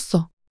물집이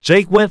생겼어.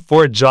 Jake went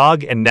for a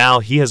jog and now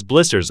he has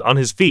blisters on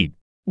his feet.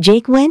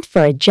 Jake went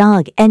for a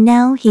jog and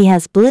now he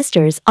has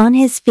blisters on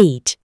his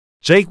feet.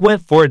 Jake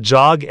went for a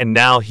jog and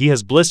now he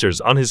has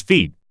blisters on his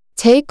feet.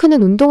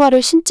 제이크는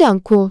운동화를 신지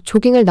않고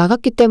조깅을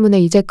나갔기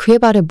때문에 이제 그의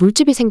발에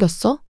물집이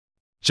생겼어.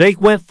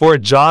 Jake went for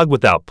a jog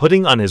without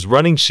putting on his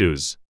running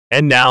shoes,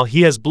 and now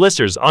he has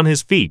blisters on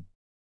his feet.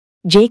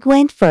 Jake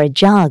went for a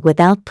jog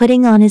without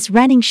putting on his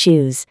running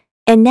shoes,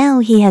 and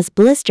now he has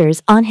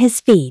blisters on his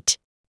feet.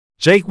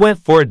 Jake went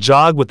for a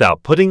jog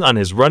without putting on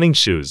his running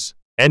shoes,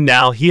 and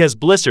now he has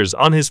blisters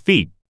on his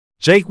feet.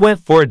 Jake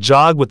went for a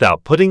jog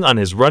without putting on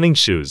his running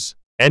shoes,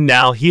 and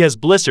now he has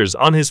blisters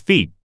on his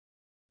feet.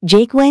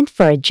 Jake went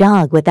for a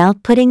jog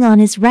without putting on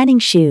his running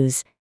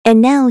shoes,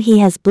 and now he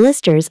has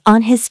blisters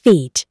on his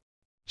feet.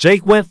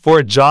 Jake went for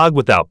a jog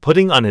without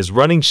putting on his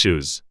running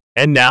shoes,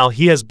 and now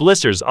he has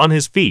blisters on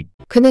his feet.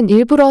 그는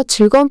일부러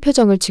즐거운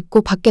표정을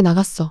짓고 밖에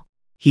나갔어.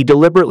 He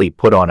deliberately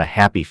put on a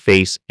happy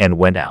face and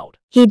went out.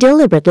 He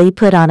deliberately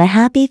put on a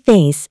happy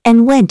face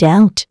and went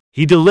out.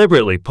 He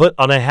deliberately put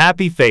on a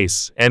happy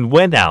face and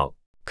went out.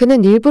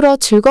 그는 일부러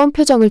즐거운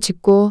표정을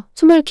짓고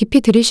숨을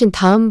깊이 들이쉰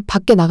다음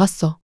밖에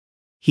나갔어.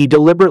 He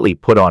deliberately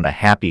put on a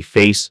happy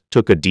face,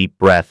 took a deep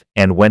breath,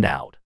 and went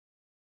out.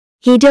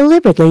 He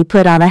deliberately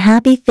put on a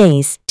happy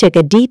face, took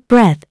a deep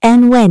breath,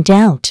 and went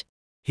out.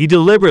 He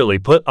deliberately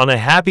put on a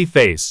happy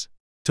face,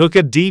 took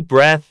a deep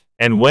breath,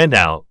 and went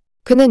out.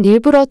 그는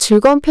일부러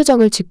즐거운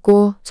표정을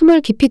짓고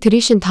숨을 깊이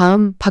들이쉰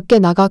다음 밖에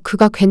나가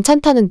그가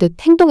괜찮다는 듯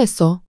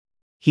행동했어.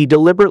 He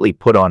deliberately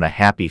put on a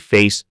happy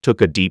face,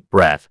 took a deep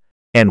breath,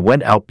 and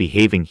went out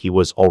behaving he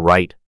was all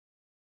right.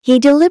 He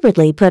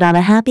deliberately put on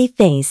a happy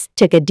face,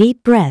 took a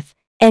deep breath,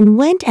 and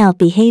went out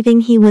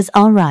behaving he was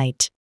all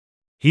right.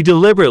 He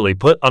deliberately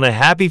put on a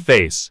happy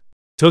face,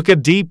 took a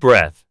deep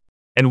breath,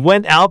 and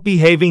went out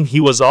behaving he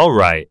was all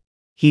right.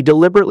 He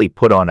deliberately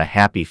put on a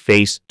happy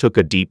face, took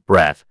a deep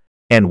breath,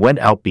 and went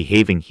out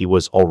behaving he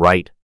was all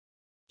right.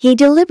 He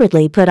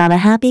deliberately put on a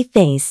happy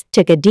face,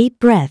 took a deep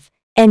breath,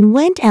 and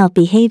went out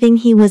behaving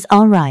he was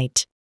all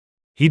right.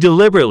 He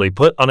deliberately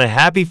put on a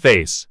happy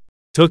face,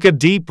 took a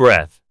deep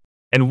breath,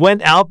 and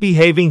went out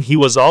behaving he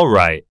was all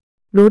right.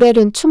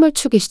 로렐은 춤을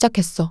추기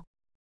시작했어.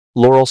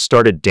 Laurel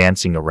started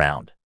dancing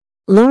around.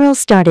 Laurel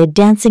started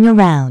dancing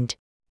around.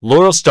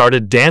 Laurel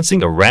started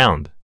dancing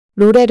around.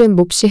 로렐은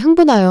몹시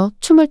흥분하여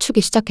춤을 추기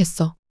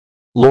시작했어.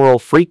 Laurel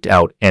freaked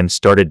out and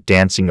started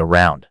dancing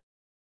around.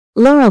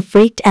 Laurel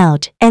freaked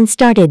out and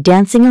started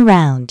dancing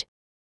around.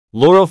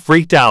 Laurel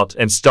freaked out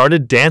and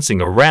started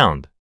dancing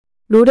around.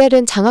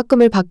 로렐은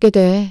장학금을 받게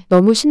돼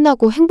너무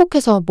신나고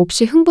행복해서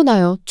몹시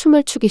흥분하여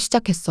춤을 추기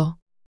시작했어.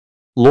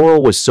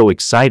 Laurel was so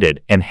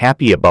excited and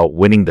happy about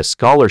winning the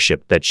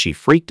scholarship that she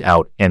freaked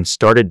out and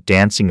started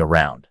dancing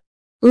around.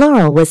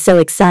 Laurel was so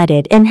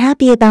excited and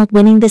happy about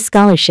winning the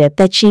scholarship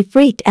that she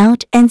freaked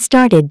out and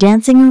started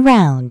dancing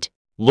around.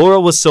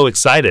 Laurel was so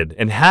excited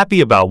and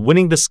happy about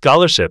winning the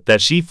scholarship that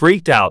she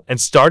freaked out and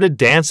started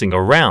dancing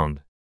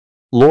around.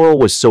 Laurel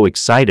was so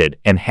excited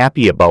and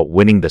happy about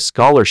winning the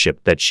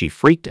scholarship that she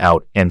freaked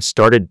out and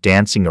started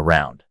dancing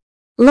around.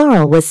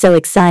 Laurel was so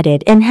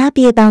excited and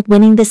happy about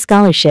winning the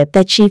scholarship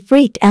that she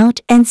freaked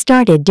out and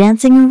started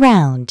dancing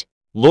around.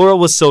 Laurel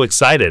was so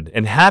excited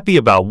and happy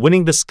about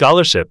winning the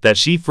scholarship that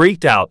she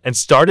freaked out and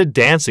started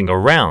dancing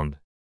around.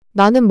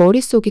 나는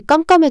머릿속이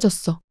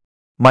깜깜해졌어.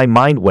 My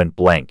mind went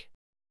blank.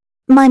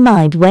 My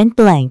mind went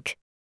blank.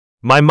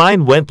 My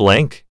mind went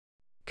blank.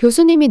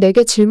 교수님이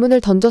내게 질문을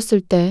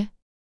던졌을 때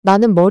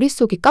나는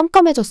머릿속이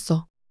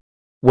깜깜해졌어.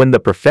 When the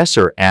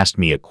professor asked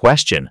me a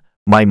question,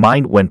 my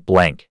mind went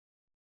blank.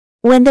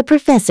 When the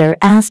professor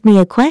asked me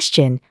a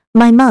question,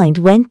 my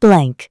mind went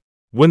blank.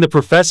 When the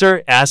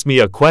professor asked me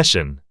a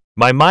question,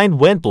 my mind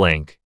went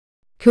blank.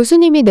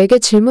 교수님이 내게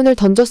질문을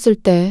던졌을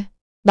때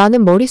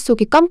나는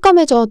머릿속이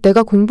깜깜해져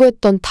내가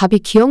공부했던 답이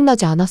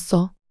기억나지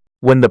않았어.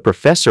 When the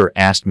professor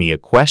asked me a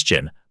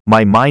question,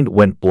 my mind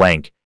went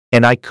blank,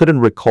 and I couldn't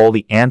recall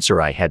the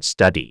answer I had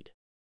studied.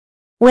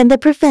 When the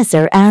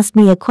professor asked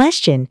me a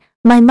question,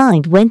 my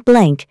mind went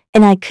blank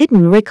and I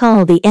couldn't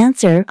recall the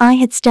answer I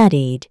had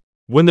studied.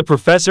 When the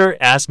professor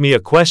asked me a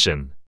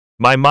question,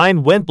 my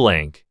mind went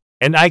blank,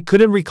 and I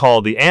couldn't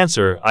recall the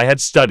answer I had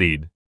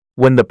studied.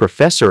 When the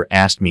professor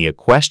asked me a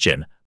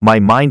question, my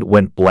mind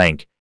went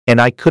blank, and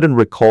I couldn't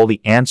recall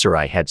the answer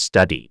I had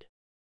studied.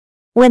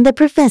 When the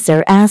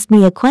professor asked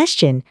me a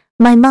question,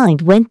 my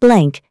mind went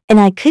blank and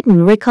I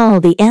couldn't recall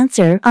the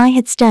answer I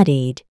had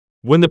studied.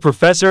 When the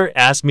professor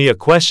asked me a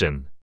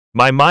question,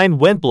 my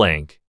mind went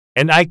blank,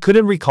 and I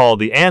couldn't recall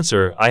the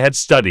answer I had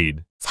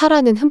studied.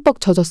 사라는 흠뻑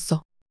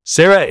젖었어.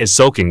 Sarah is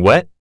soaking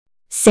wet.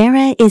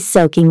 Sarah is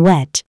soaking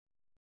wet.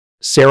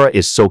 Sarah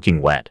is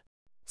soaking wet.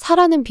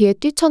 사라는 비에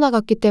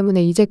뛰쳐나갔기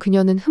때문에 이제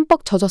그녀는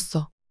흠뻑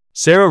젖었어.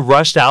 Sarah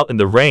rushed out in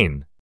the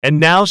rain, and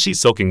now she's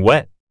soaking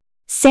wet.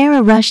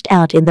 Sarah rushed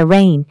out in the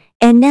rain,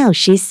 and now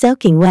she's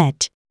soaking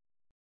wet.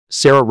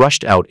 Sarah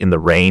rushed out in the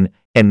rain,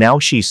 and now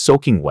she's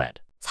soaking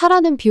wet.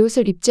 사라는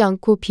비옷을 입지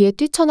않고 비에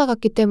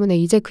뛰쳐나갔기 때문에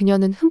이제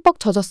그녀는 흠뻑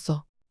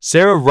젖었어.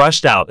 Sarah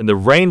rushed out in the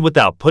rain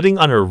without putting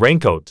on her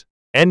raincoat,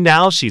 and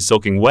now she's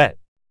soaking wet.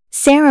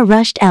 Sarah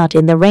rushed out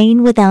in the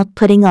rain without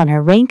putting on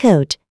her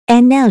raincoat,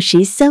 and now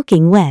she's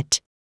soaking wet.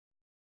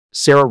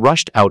 Sarah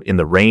rushed out in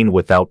the rain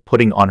without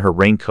putting on her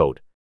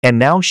raincoat, and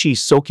now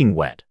she's soaking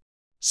wet.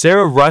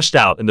 Sarah rushed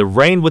out in the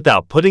rain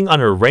without putting on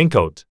her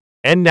raincoat,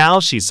 and now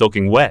she's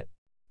soaking wet.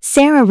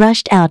 Sarah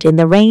rushed out in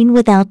the rain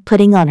without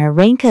putting on her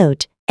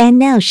raincoat, and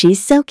now she's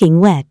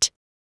soaking wet.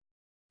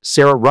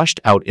 Sarah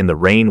rushed out in the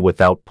rain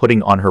without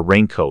putting on her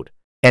raincoat,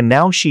 and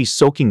now she's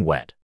soaking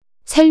wet.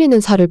 셀리는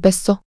살을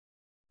뺐어.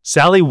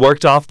 Sally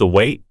worked off the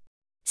weight.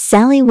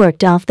 Sally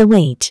worked off the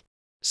weight.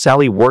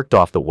 Sally worked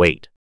off the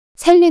weight.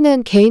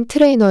 셀리는 개인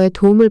트레이너의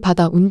도움을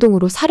받아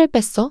운동으로 살을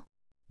뺐어.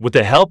 With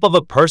the help of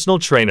a personal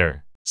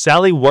trainer,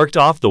 Sally worked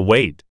off the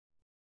weight.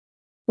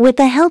 With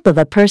the help of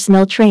a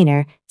personal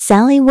trainer,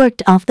 Sally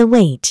worked off the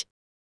weight.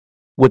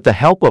 With the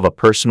help of a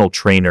personal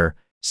trainer,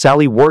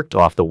 Sally worked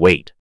off the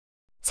weight.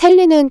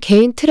 셀리는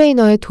개인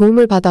트레이너의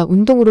도움을 받아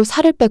운동으로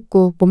살을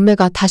뺐고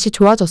몸매가 다시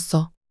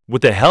좋아졌어.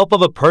 With the help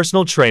of a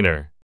personal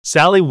trainer,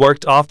 Sally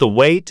worked off the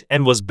weight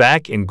and was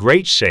back in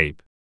great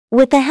shape.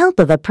 With the help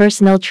of a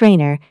personal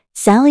trainer,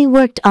 Sally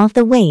worked off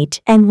the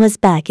weight and was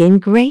back in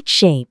great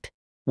shape.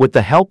 With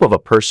the help of a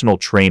personal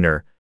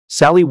trainer,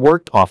 Sally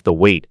worked off the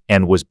weight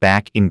and was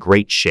back in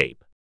great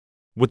shape.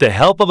 With the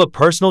help of a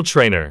personal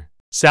trainer,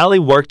 Sally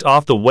worked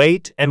off the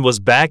weight and was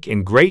back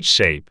in great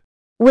shape.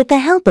 With the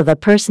help of a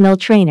personal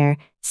trainer,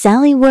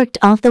 Sally worked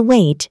off the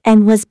weight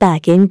and was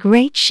back in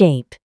great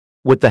shape.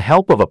 With the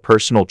help of a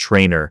personal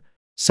trainer,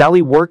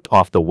 Sally worked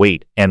off the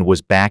weight and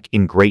was back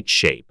in great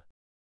shape.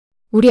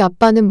 우리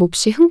아빠는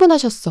몹시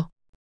흥분하셨어.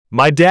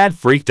 My dad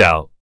freaked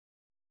out.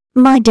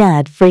 My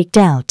dad freaked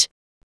out.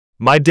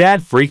 My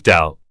dad freaked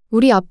out.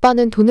 우리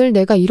아빠는 돈을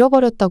내가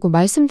잃어버렸다고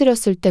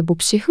말씀드렸을 때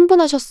몹시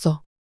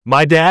흥분하셨어.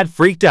 My dad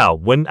freaked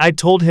out when I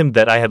told him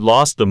that I had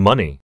lost the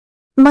money.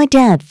 My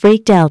dad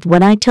freaked out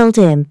when I told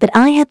him that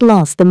I had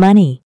lost the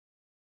money.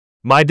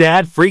 My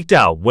dad freaked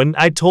out when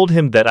I told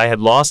him that I had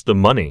lost the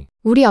money.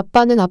 우리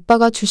아빠는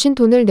아빠가 주신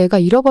돈을 내가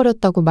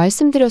잃어버렸다고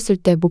말씀드렸을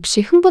때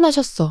몹시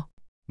흥분하셨어.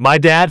 My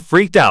dad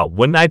freaked out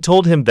when I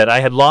told him that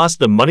I had lost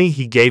the money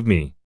he gave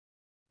me.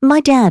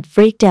 My dad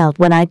freaked out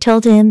when I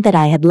told him that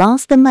I had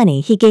lost the money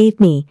he gave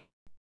me.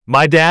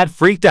 My dad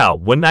freaked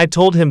out when I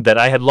told him that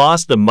I had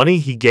lost the money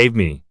he gave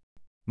me.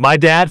 My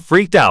dad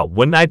freaked out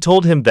when I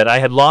told him that I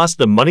had lost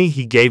the money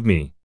he gave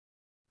me.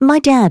 My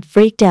dad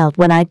freaked out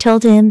when I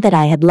told him that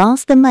I had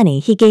lost the money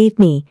he gave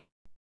me.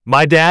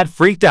 My dad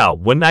freaked out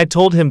when I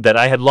told him that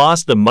I had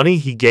lost the money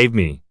he gave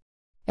me.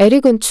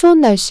 에릭은 추운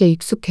날씨에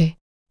익숙해.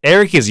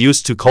 Eric is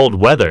used to cold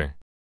weather.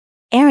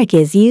 Eric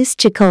is used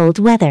to cold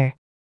weather.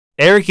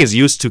 Eric is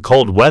used to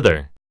cold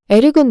weather.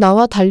 에릭은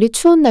나와 달리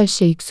추운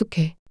날씨에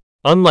익숙해.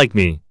 Unlike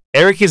me,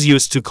 Eric is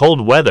used to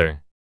cold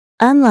weather.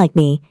 Unlike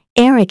me,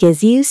 Eric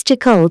is used to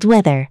cold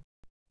weather.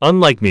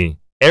 Unlike me,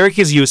 Eric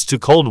is used to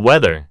cold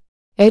weather.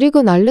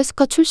 에릭은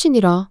알래스카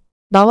출신이라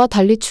나와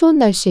달리 추운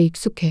날씨에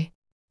익숙해.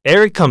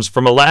 Eric comes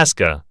from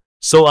Alaska,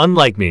 so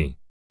unlike me,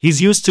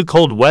 he's used to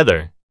cold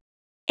weather.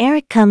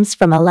 Eric comes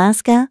from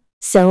Alaska,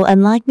 so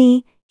unlike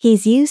me,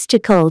 he's used to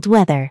cold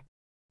weather.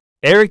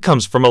 Eric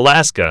comes from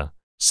Alaska,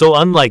 so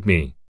unlike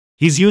me,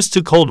 he's used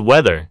to cold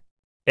weather.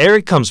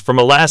 Eric comes from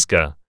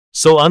Alaska,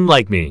 so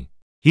unlike me,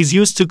 he's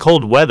used to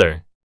cold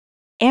weather.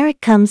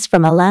 Eric comes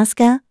from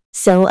Alaska,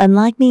 so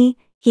unlike me,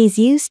 he's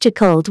used to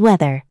cold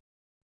weather.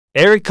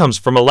 Eric comes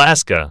from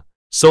Alaska,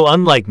 so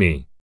unlike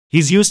me,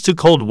 he's used to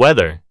cold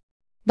weather.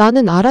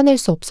 나는 알아낼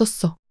수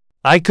없었어.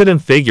 I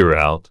couldn't figure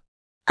out.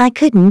 I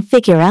couldn't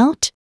figure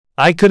out.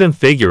 I couldn't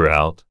figure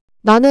out.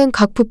 나는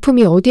각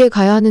부품이 어디에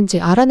가야 하는지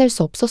알아낼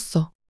수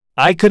없었어.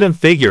 I couldn't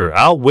figure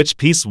out which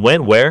piece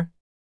went where.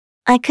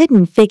 I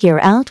couldn't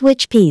figure out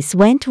which piece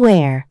went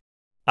where.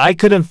 I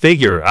couldn't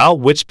figure out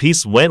which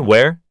piece went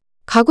where.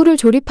 가구를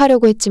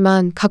조립하려고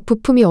했지만 각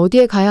부품이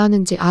어디에 가야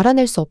하는지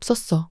알아낼 수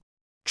없었어.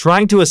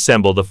 Trying to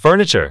assemble the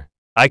furniture,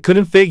 I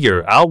couldn't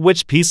figure out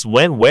which piece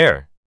went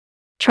where.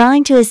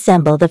 Trying to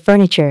assemble the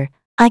furniture,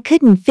 I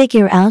couldn't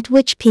figure out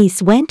which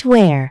piece went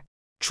where.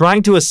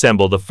 Trying to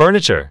assemble the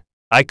furniture,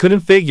 I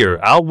couldn't figure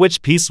out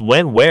which piece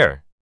went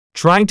where.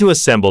 Trying to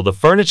assemble the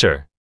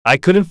furniture, I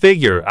couldn't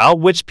figure out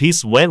which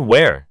piece went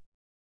where.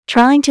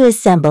 Trying to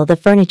assemble the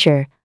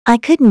furniture, I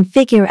couldn't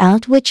figure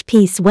out which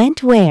piece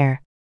went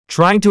where.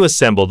 Trying to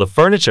assemble the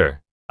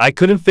furniture, I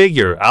couldn't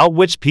figure out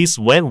which piece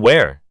went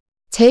where.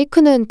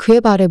 제이크는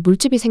그의 발에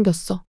물집이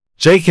생겼어.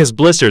 Jake has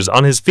blisters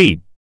on his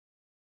feet.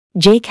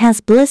 Jake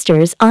has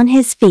blisters on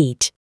his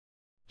feet.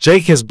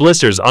 Jake has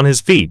blisters on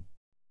his feet.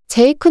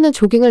 제이크는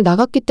조깅을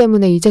나갔기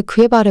때문에 이제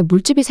그의 발에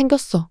물집이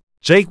생겼어.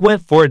 Jake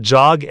went for a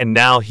jog and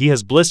now he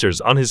has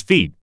blisters on his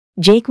feet.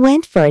 Jake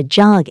went for a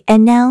jog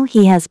and now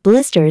he has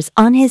blisters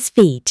on his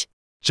feet.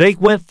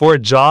 Jake went for a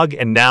jog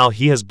and now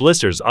he has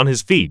blisters on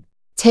his feet.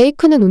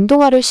 제이크는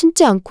운동화를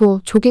신지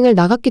않고 조깅을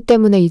나갔기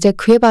때문에 이제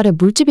그의 발에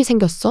물집이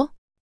생겼어.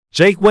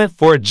 Jake went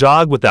for a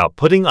jog without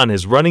putting on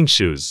his running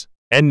shoes,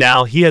 and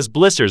now he has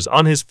blisters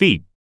on his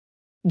feet.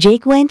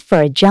 Jake went for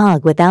a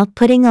jog without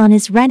putting on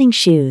his running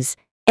shoes,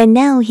 and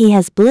now he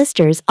has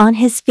blisters on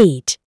his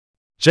feet.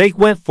 Jake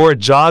went for a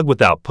jog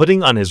without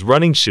putting on his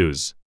running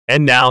shoes,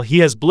 and now he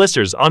has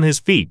blisters on his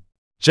feet.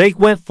 Jake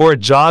went for a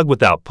jog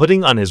without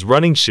putting on his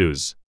running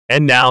shoes,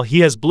 and now he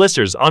has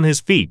blisters on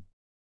his feet.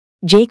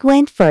 Jake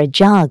went for a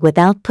jog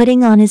without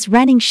putting on his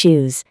running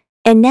shoes,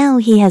 and now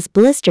he has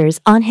blisters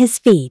on his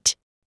feet.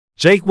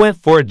 Jake went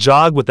for a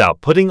jog without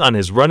putting on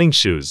his running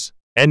shoes,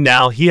 and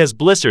now he has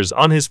blisters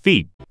on his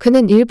feet.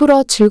 그는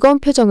일부러 즐거운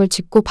표정을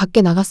짓고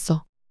밖에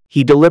나갔어.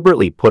 He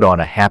deliberately put on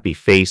a happy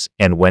face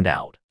and went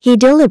out. He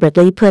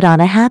deliberately put on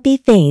a happy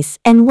face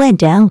and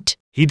went out.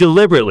 He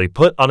deliberately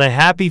put on a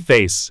happy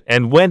face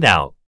and went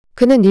out.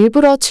 그는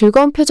일부러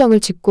즐거운 표정을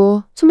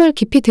짓고 숨을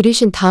깊이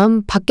들이쉰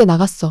다음 밖에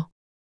나갔어.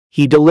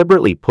 He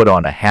deliberately put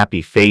on a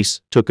happy face,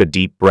 took a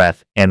deep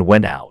breath, and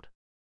went out.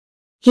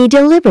 He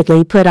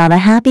deliberately put on a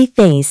happy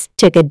face,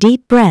 took a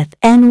deep breath,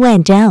 and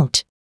went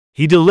out.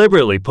 He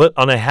deliberately put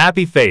on a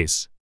happy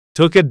face,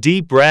 took a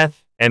deep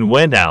breath, and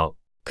went out.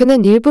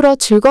 그는 일부러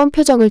즐거운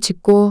표정을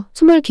짓고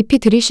숨을 깊이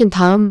들이쉰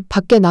다음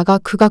밖에 나가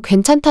그가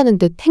괜찮다는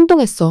듯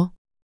행동했어.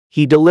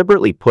 He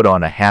deliberately put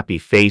on a happy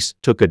face,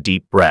 took a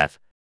deep breath,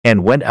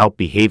 and went out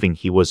behaving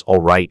he was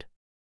all right.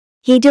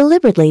 He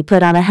deliberately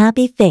put on a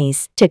happy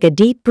face, took a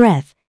deep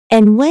breath,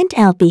 and went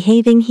out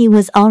behaving he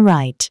was all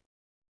right.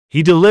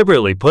 He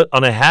deliberately put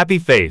on a happy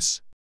face,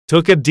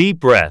 took a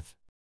deep breath,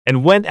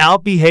 and went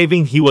out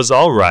behaving he was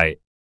all right.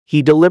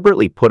 He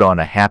deliberately put on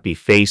a happy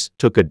face,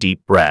 took a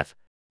deep breath,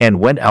 and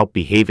went out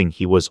behaving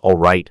he was all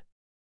right.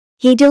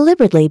 He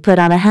deliberately put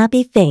on a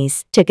happy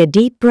face, took a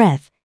deep breath,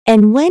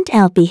 and went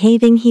out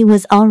behaving he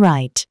was all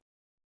right.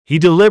 He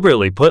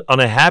deliberately put on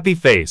a happy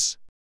face,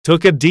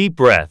 took a deep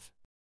breath,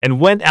 and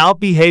went out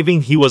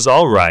behaving he was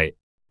all right.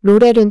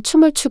 로렐은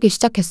춤을 추기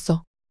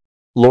시작했어.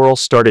 Laurel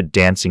started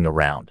dancing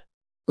around.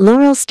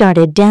 Laurel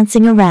started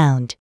dancing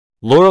around.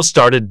 Laurel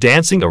started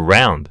dancing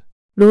around.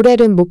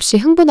 로렐은 몹시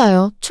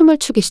흥분하여 춤을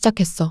추기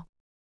시작했어.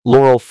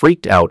 Laurel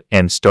freaked out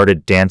and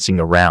started dancing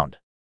around.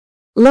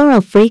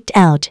 Laurel freaked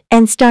out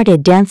and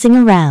started dancing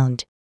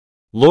around.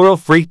 Laurel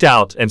freaked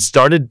out and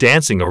started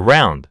dancing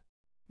around.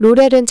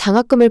 로렐은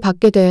장학금을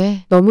받게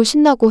돼 너무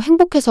신나고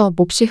행복해서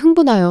몹시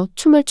흥분하여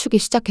춤을 추기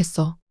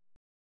시작했어.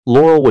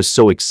 Laurel was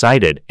so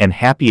excited and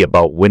happy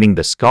about winning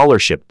the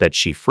scholarship that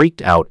she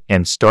freaked out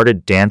and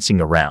started dancing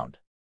around.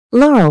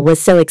 Laurel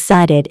was so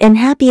excited and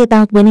happy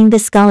about winning the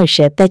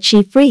scholarship that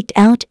she freaked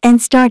out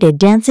and started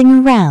dancing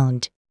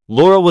around.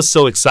 Laura was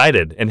so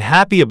excited and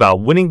happy about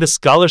winning the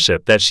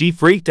scholarship that she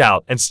freaked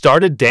out and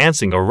started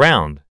dancing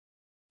around.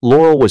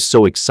 Laurel was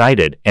so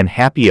excited and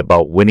happy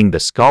about winning the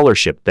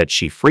scholarship that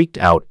she freaked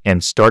out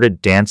and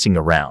started dancing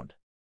around.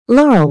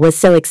 Laurel was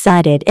so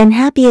excited and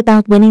happy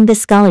about winning the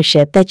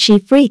scholarship that she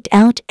freaked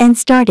out and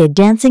started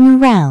dancing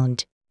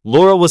around.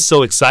 Laura was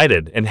so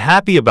excited and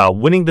happy about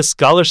winning the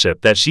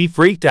scholarship that she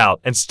freaked out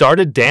and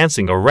started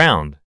dancing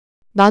around.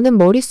 나는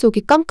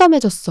머릿속이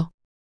깜깜해졌어.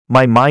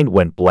 My mind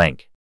went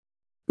blank.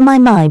 My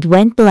mind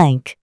went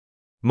blank.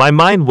 My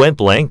mind went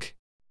blank.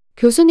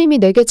 교수님이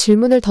내게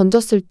질문을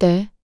던졌을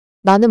때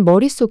나는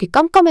머릿속이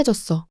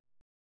깜깜해졌어.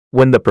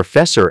 When the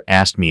professor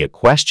asked me a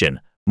question,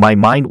 my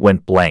mind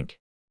went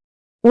blank.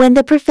 When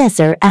the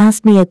professor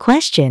asked me a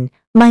question,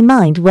 my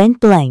mind went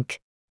blank.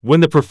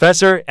 When the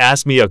professor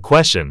asked me a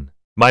question,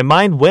 my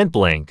mind went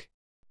blank.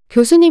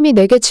 교수님이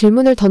내게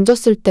질문을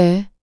던졌을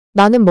때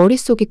나는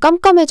머릿속이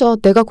깜깜해져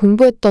내가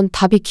공부했던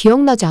답이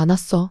기억나지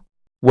않았어.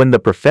 When the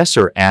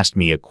professor asked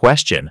me a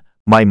question,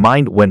 my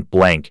mind went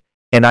blank,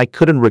 and I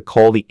couldn't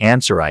recall the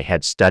answer I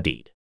had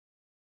studied.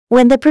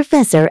 When the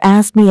professor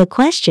asked me a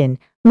question,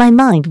 my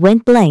mind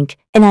went blank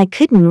and I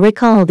couldn't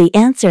recall the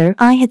answer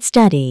I had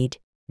studied.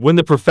 When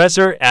the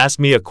professor asked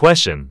me a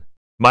question,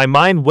 my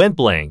mind went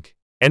blank,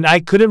 and I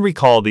couldn't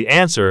recall the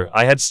answer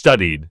I had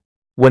studied.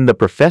 When the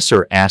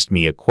professor asked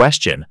me a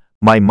question,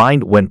 my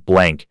mind went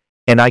blank,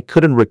 and I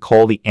couldn't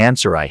recall the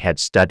answer I had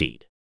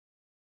studied.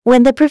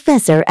 When the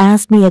professor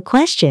asked me a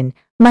question,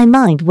 my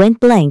mind went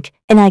blank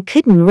and I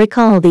couldn't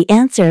recall the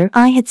answer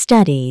I had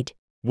studied.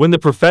 When the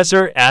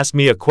professor asked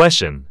me a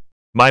question,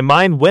 my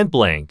mind went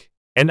blank,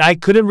 and I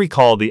couldn't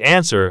recall the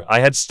answer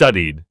I had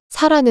studied.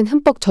 사라는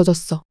흠뻑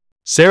젖었어.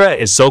 Sarah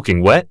is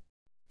soaking wet.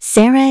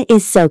 Sarah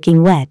is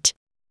soaking wet.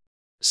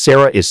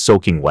 Sarah is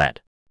soaking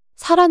wet.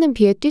 사라는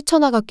비에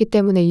뛰쳐나갔기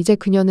때문에 이제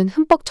그녀는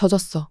흠뻑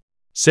젖었어.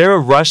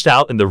 Sarah rushed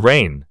out in the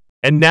rain,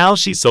 and now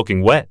she's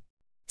soaking wet.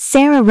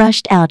 Sarah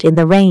rushed out in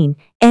the rain,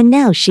 and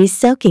now she's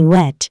soaking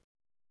wet.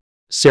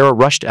 Sarah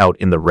rushed out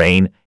in the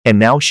rain, and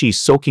now she's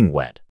soaking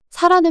wet.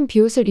 사라는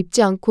비옷을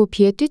입지 않고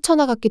비에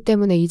뛰쳐나갔기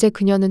때문에 이제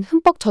그녀는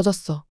흠뻑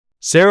젖었어.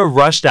 Sarah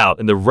rushed out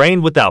in the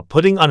rain without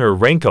putting on her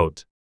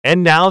raincoat,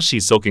 and now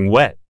she's soaking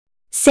wet.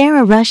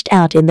 Sarah rushed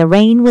out in the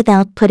rain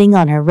without putting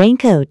on her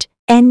raincoat,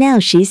 and now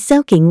she's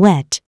soaking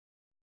wet.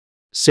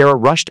 Sarah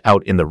rushed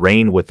out in the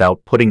rain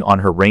without putting on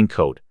her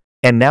raincoat,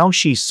 and now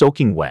she's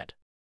soaking wet.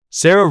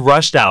 Sarah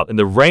rushed out in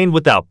the rain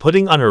without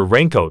putting on her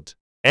raincoat,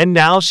 and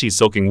now she's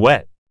soaking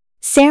wet.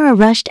 Sarah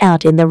rushed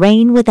out in the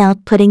rain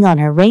without putting on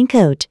her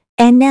raincoat,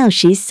 and now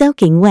she's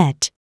soaking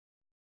wet.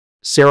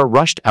 Sarah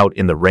rushed out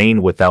in the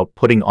rain without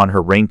putting on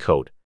her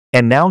raincoat,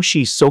 and now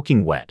she's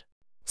soaking wet.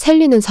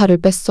 셀리는 살을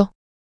뺐어.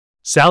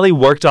 Sally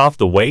worked off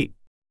the weight.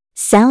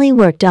 Sally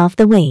worked off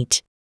the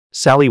weight.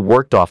 Sally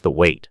worked off the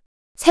weight.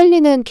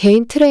 셀리는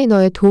개인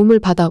트레이너의 도움을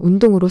받아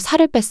운동으로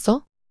살을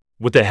뺐어.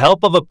 With the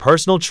help of a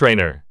personal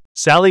trainer,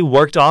 Sally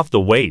worked off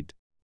the weight.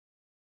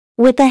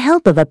 With the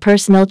help of a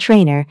personal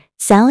trainer,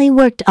 Sally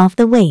worked off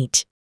the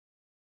weight.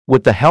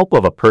 With the help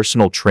of a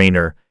personal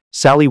trainer,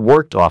 Sally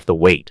worked off the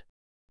weight.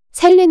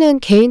 셀리는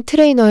개인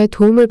트레이너의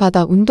도움을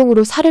받아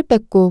운동으로 살을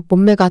뺐고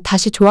몸매가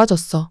다시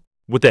좋아졌어.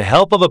 With the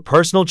help of a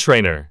personal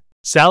trainer,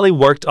 Sally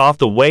worked off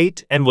the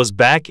weight and was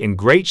back in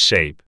great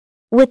shape.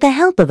 With the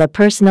help of a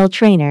personal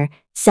trainer,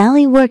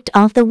 Sally worked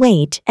off the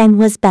weight and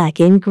was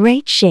back in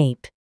great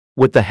shape.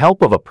 With the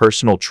help of a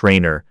personal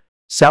trainer,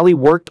 Sally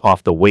worked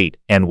off the weight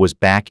and was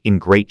back in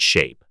great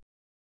shape.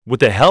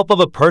 With the help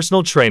of a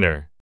personal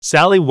trainer,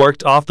 Sally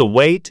worked off the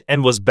weight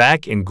and was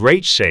back in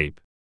great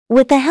shape.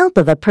 With the help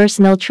of a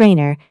personal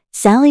trainer,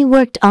 Sally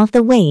worked off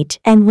the weight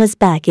and was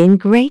back in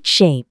great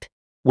shape.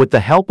 With the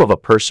help of a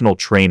personal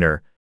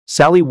trainer,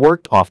 Sally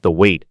worked off the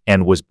weight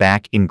and was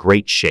back in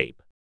great shape.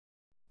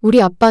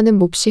 우리 아빠는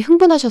몹시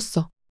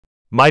흥분하셨어.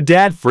 My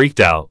dad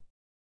freaked out.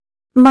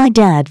 My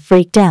dad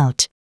freaked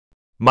out.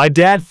 My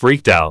dad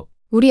freaked out.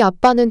 우리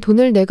아빠는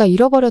돈을 내가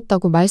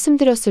잃어버렸다고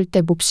말씀드렸을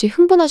때 몹시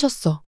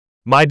흥분하셨어.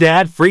 My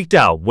dad freaked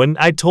out when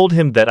I told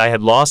him that I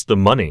had lost the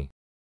money.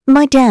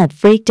 My dad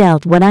freaked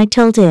out when I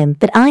told him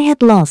that I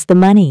had lost the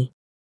money.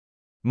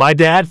 My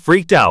dad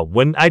freaked out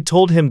when I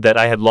told him that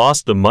I had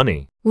lost the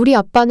money. 우리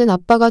아빠는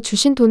아빠가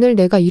주신 돈을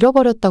내가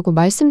잃어버렸다고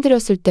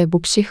말씀드렸을 때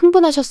몹시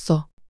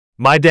흥분하셨어.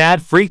 My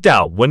dad freaked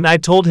out when I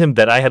told him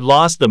that I had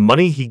lost the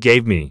money he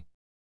gave me.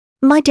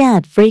 My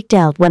dad freaked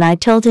out when I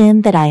told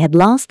him that I had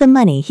lost the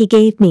money he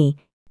gave me.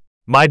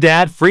 My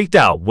dad freaked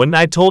out when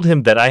I told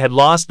him that I had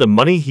lost the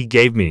money he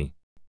gave me.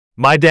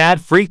 My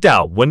dad freaked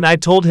out when I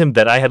told him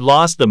that I had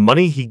lost the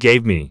money he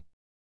gave me.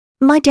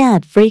 My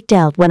dad freaked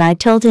out when I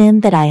told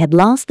him that I had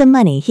lost the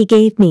money he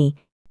gave me.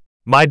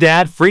 My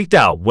dad freaked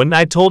out when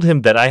I told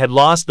him that I had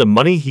lost the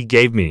money he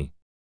gave me.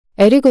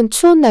 에릭은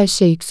추운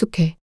날씨에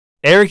익숙해.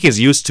 Eric is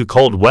used to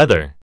cold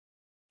weather.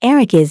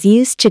 Eric is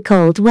used to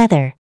cold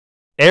weather.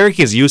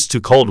 Eric is used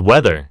to cold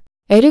weather.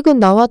 에릭은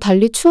나와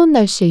달리 추운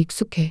날씨에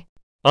익숙해.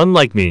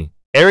 Unlike me,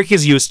 Eric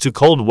is used to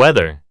cold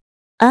weather.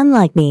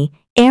 Unlike me,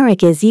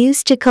 Eric is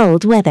used to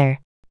cold weather.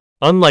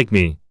 Unlike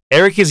me,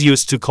 Eric is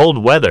used to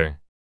cold weather.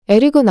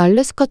 에릭은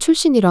알래스카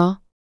출신이라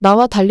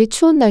나와 달리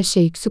추운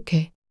날씨에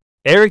익숙해.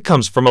 Eric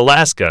comes from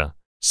Alaska,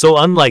 so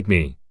unlike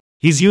me,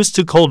 he's used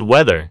to cold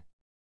weather.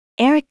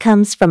 Eric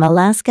comes from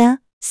Alaska,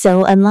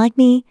 so unlike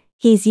me,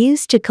 he's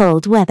used to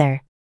cold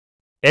weather.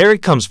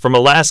 Eric comes from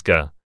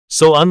Alaska,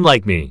 so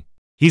unlike me,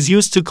 he's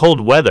used to cold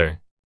weather.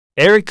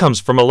 Eric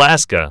comes from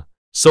Alaska,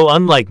 so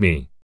unlike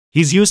me,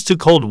 he's used to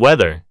cold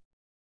weather.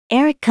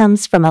 Eric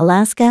comes from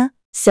Alaska,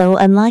 so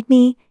unlike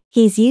me,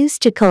 he's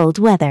used to cold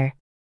weather.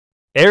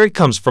 Eric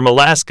comes from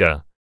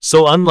Alaska,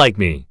 so unlike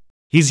me,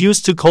 he's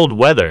used to cold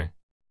weather.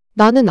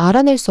 나는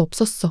알아낼 수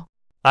없었어.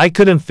 I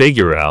couldn't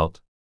figure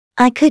out.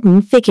 I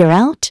couldn't figure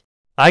out.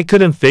 I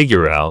couldn't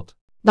figure out.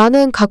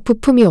 나는 각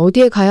부품이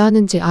어디에 가야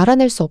하는지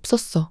알아낼 수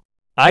없었어.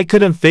 I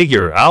couldn't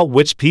figure out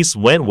which piece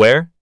went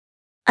where.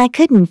 I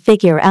couldn't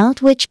figure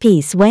out which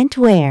piece went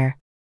where.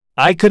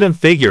 I couldn't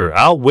figure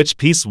out which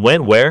piece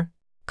went where.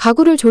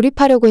 가구를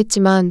조립하려고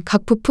했지만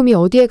각 부품이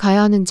어디에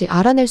가야 하는지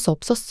알아낼 수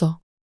없었어.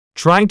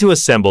 Trying to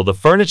assemble the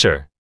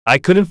furniture, I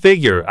couldn't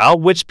figure out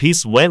which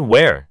piece went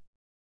where.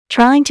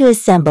 Trying to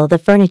assemble the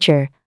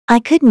furniture, I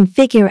couldn't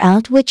figure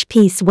out which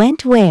piece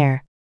went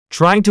where.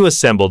 Trying to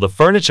assemble the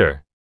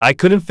furniture, I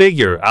couldn't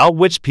figure out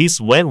which piece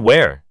went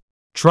where.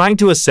 Trying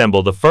to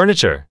assemble the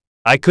furniture,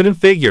 I couldn't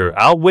figure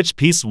out which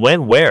piece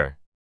went where.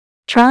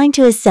 Trying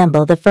to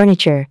assemble the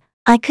furniture,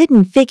 I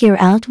couldn't figure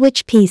out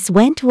which piece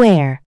went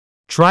where.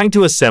 Trying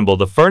to assemble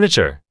the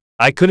furniture,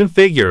 I couldn't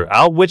figure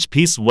out which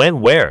piece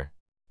went where.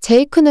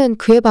 제이크는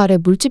그의 발에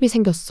물집이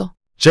생겼어.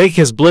 Jake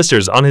has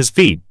blisters on his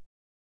feet.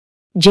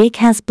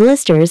 Jake has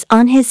blisters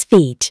on his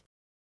feet.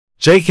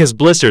 Jake has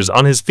blisters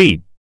on his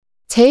feet.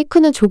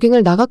 제이크는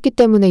조깅을 나갔기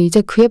때문에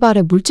이제 그의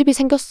발에 물집이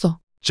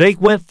생겼어.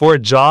 Jake went for a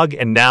jog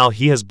and now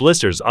he has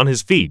blisters on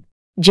his feet.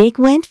 Jake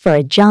went for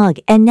a jog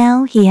and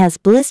now he has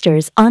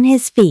blisters on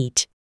his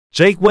feet.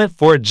 Jake went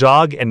for a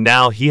jog and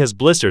now he has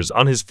blisters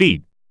on his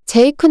feet.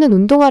 제이크는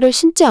운동화를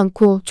신지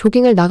않고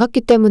조깅을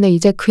나갔기 때문에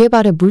이제 그의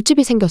발에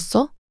물집이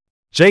생겼어.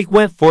 Jake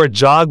went for a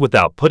jog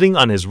without putting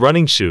on his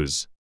running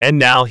shoes, and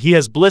now he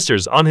has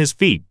blisters on his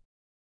feet.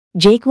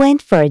 Jake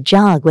went for a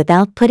jog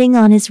without putting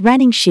on his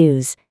running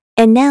shoes,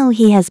 and now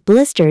he has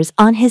blisters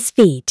on his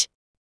feet.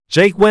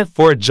 Jake went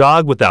for a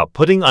jog without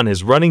putting on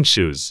his running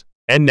shoes,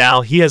 and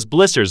now he has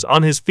blisters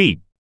on his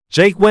feet.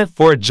 Jake went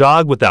for a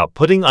jog without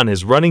putting on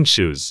his running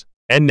shoes,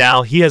 and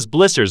now he has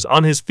blisters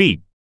on his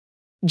feet.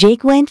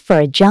 Jake went for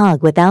a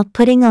jog without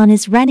putting on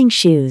his running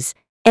shoes,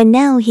 and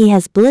now he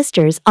has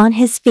blisters on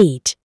his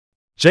feet.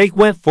 Jake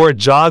went for a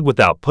jog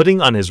without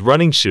putting on his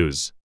running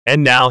shoes,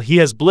 and now he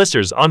has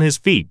blisters on his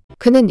feet.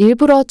 그는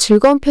일부러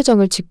즐거운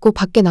표정을 짓고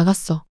밖에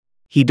나갔어.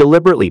 He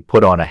deliberately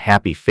put on a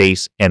happy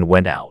face and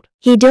went out.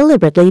 He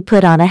deliberately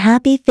put on a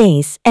happy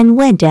face and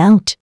went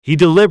out. He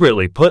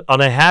deliberately put on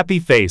a happy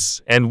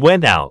face and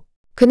went out.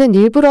 그는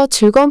일부러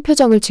즐거운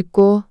표정을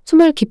짓고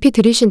숨을 깊이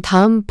들이쉰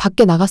다음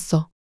밖에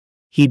나갔어.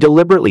 He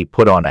deliberately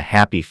put on a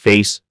happy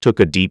face,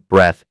 took a deep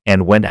breath,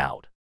 and went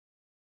out.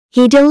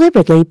 He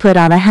deliberately put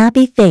on a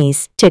happy face,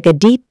 took a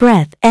deep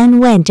breath,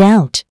 and went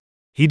out.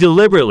 He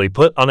deliberately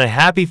put on a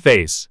happy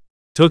face,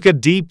 took a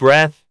deep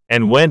breath,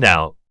 and went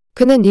out.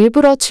 그는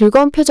일부러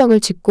즐거운 표정을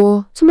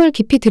짓고 숨을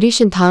깊이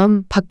들이쉰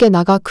다음 밖에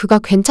나가 그가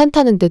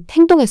괜찮다는 듯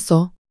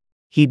행동했어.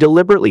 He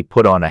deliberately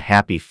put on a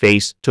happy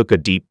face, took a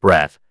deep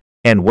breath,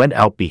 and went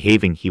out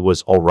behaving he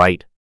was all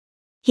right.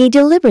 He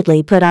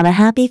deliberately put on a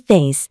happy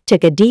face,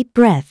 took a deep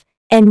breath,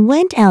 and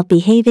went out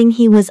behaving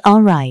he was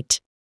all right.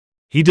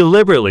 He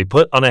deliberately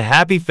put on a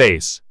happy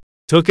face,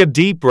 took a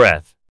deep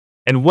breath,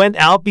 and went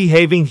out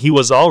behaving he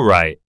was all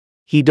right.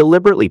 He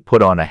deliberately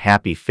put on a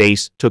happy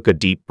face, took a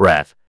deep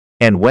breath,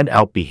 and went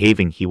out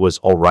behaving he was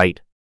all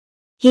right.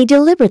 He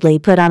deliberately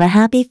put on a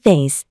happy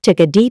face, took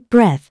a deep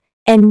breath,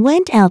 and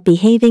went out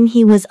behaving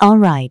he was all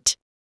right.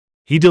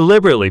 He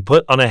deliberately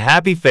put on a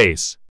happy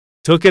face,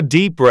 took a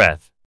deep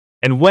breath,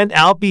 and went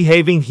out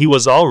behaving he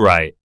was all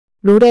right.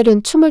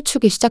 로렐은 춤을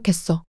추기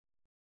시작했어.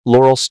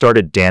 Laurel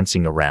started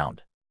dancing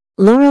around.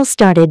 Laurel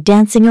started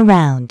dancing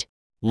around.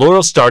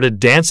 Laurel started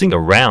dancing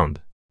around.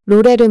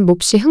 로렐은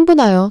몹시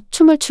흥분하여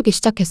춤을 추기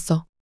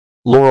시작했어.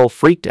 Laurel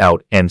freaked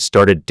out and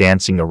started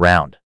dancing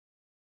around.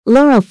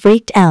 Laurel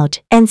freaked out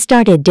and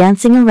started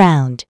dancing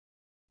around.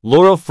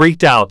 Laurel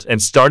freaked out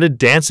and started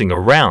dancing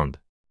around.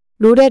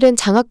 로렐은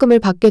장학금을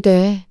받게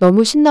돼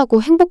너무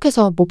신나고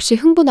행복해서 몹시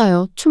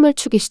흥분하여 춤을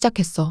추기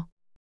시작했어.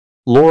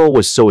 Laurel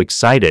was so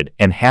excited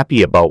and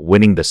happy about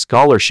winning the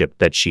scholarship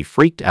that she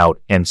freaked out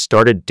and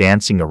started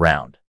dancing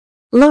around.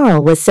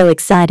 Laurel was so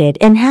excited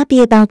and happy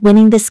about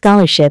winning the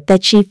scholarship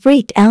that she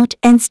freaked out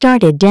and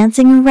started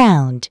dancing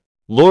around.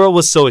 Laurel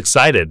was so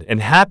excited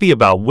and happy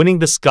about winning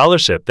the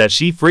scholarship that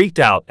she freaked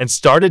out and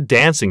started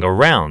dancing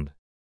around.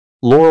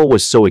 Laurel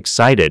was so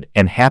excited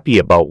and happy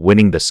about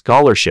winning the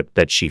scholarship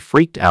that she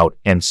freaked out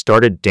and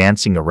started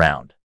dancing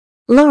around.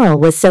 Laurel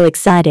was so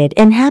excited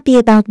and happy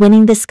about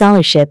winning the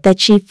scholarship that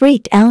she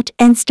freaked out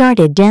and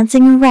started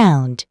dancing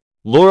around.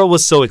 Laura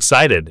was so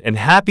excited and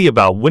happy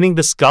about winning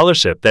the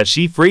scholarship that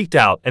she freaked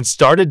out and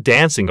started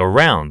dancing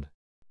around.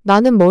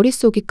 나는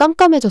머릿속이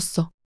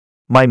깜깜해졌어.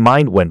 My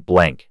mind went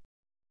blank.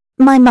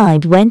 My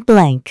mind went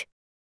blank.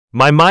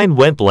 My mind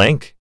went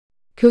blank.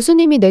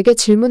 교수님이 내게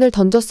질문을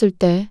던졌을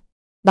때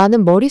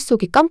나는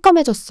머릿속이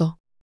깜깜해졌어.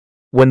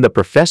 When the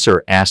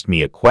professor asked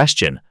me a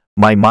question,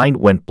 my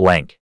mind went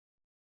blank.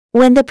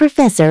 When the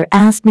professor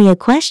asked me a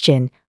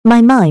question, my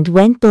mind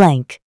went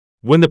blank.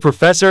 When the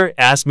professor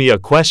asked me a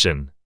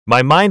question,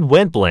 my mind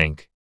went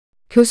blank.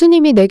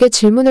 교수님이 내게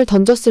질문을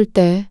던졌을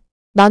때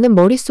나는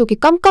머릿속이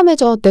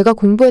깜깜해져 내가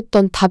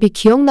공부했던 답이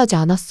기억나지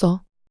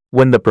않았어.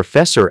 When the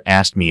professor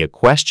asked me a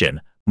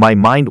question, my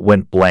mind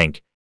went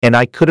blank, and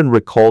I couldn't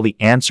recall the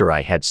answer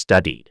I had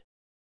studied.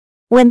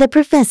 When the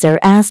professor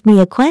asked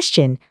me a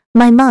question,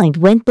 my mind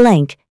went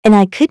blank and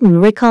I couldn't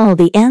recall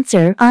the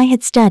answer I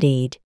had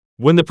studied.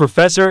 When the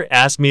professor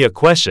asked me a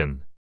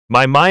question,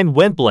 my mind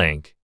went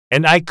blank,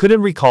 and I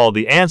couldn't recall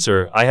the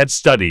answer I had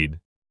studied.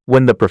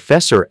 When the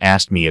professor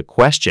asked me a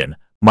question,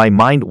 my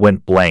mind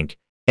went blank,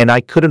 and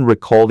I couldn't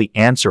recall the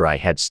answer I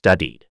had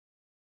studied.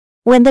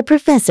 When the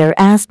professor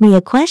asked me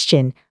a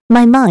question,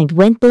 my mind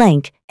went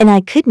blank and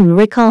I couldn't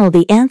recall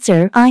the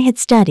answer I had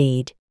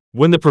studied.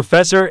 When the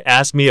professor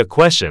asked me a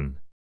question,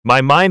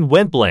 my mind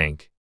went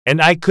blank, and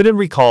I couldn't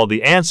recall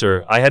the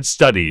answer I had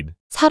studied.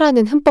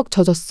 사라는 흠뻑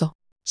젖었어.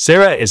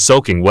 Sarah is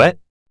soaking wet.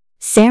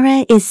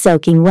 Sarah is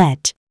soaking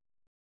wet.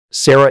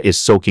 Sarah is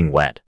soaking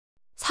wet.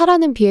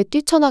 사라는 비에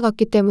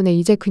뛰쳐나갔기 때문에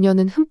이제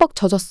그녀는 흠뻑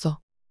젖었어.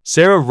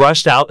 Sarah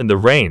rushed out in the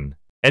rain,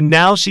 and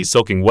now she's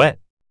soaking wet.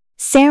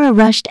 Sarah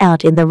rushed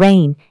out in the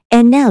rain,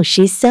 and now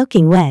she's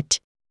soaking wet.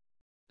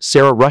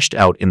 Sarah rushed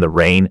out in the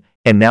rain,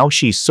 and now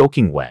she's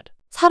soaking wet.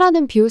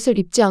 사라는 비옷을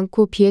입지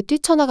않고 비에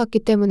뛰쳐나갔기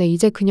때문에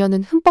이제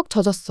그녀는 흠뻑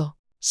젖었어.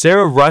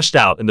 Sarah rushed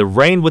out in the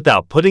rain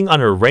without putting on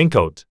her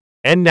raincoat,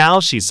 and now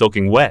she's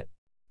soaking wet.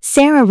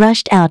 Sarah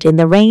rushed out in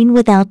the rain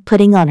without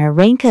putting on her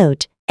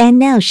raincoat, and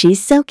now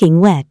she's soaking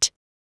wet.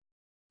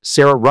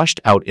 Sarah rushed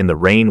out in the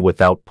rain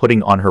without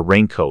putting on her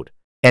raincoat,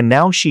 and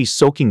now she's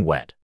soaking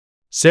wet.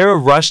 Sarah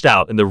rushed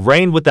out in the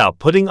rain without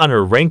putting on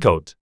her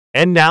raincoat,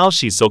 and now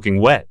she's soaking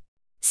wet.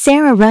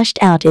 Sarah rushed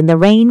out in the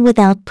rain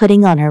without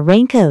putting on her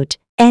raincoat,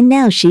 and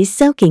now she's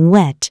soaking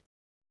wet.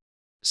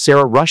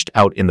 Sarah rushed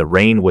out in the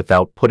rain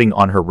without putting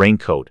on her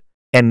raincoat,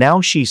 and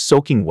now she's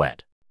soaking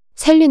wet.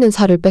 셀리는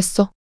살을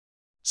뺐어.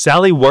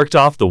 Sally worked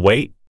off the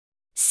weight.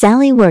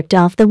 Sally worked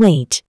off the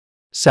weight.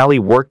 Sally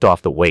worked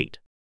off the weight.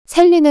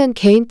 셀리는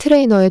개인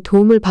트레이너의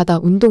도움을 받아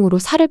운동으로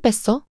살을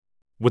뺐어.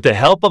 With the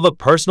help of a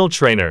personal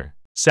trainer,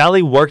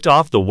 Sally worked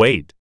off the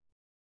weight.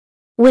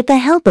 With the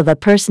help of a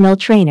personal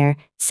trainer,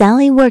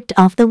 Sally worked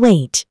off the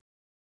weight.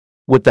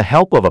 With the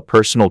help of a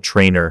personal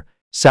trainer,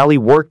 Sally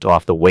worked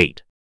off the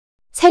weight.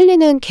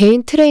 셀리는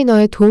개인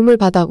트레이너의 도움을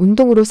받아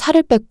운동으로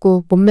살을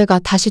뺐고 몸매가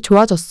다시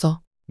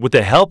좋아졌어. With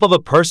the help of a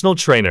personal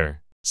trainer,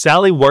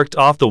 Sally worked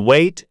off the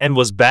weight and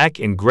was back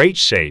in great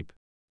shape.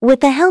 With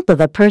the help of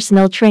a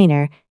personal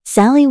trainer,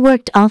 Sally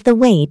worked off the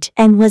weight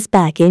and was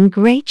back in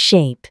great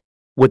shape.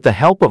 With the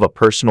help of a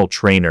personal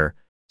trainer,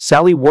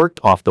 Sally worked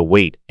off the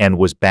weight and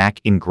was back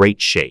in great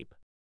shape.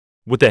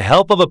 With the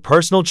help of a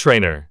personal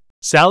trainer,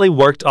 Sally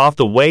worked off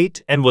the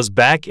weight and was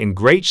back in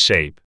great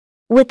shape.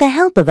 With the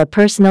help of a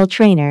personal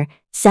trainer,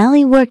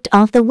 Sally worked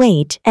off the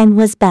weight and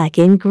was back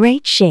in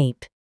great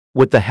shape.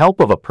 With the help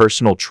of a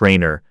personal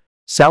trainer,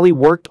 Sally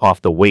worked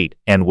off the weight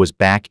and was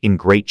back in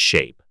great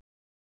shape.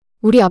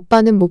 우리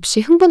아빠는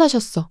몹시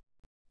흥분하셨어.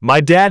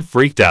 My dad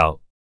freaked out.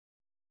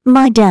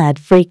 My dad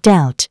freaked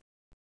out.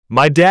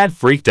 My dad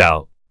freaked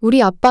out.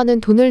 우리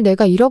아빠는 돈을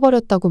내가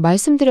잃어버렸다고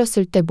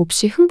말씀드렸을 때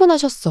몹시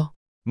흥분하셨어.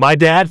 My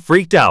dad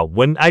freaked out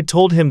when I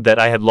told him that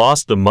I had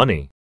lost the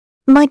money.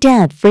 My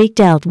dad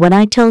freaked out when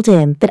I told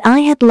him that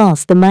I had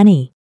lost the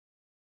money.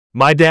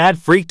 My dad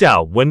freaked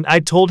out when I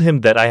told him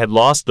that I had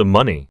lost the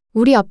money.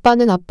 우리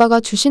아빠는 아빠가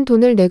주신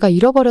돈을 내가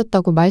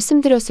잃어버렸다고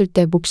말씀드렸을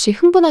때 몹시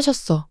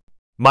흥분하셨어.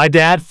 My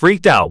dad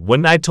freaked out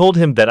when I told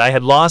him that I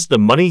had lost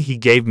the money he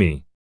gave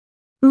me.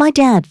 My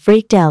dad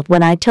freaked out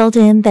when I told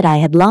him that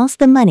I had lost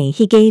the money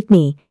he gave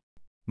me.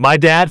 My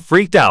dad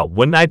freaked out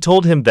when I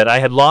told him that I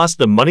had lost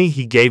the money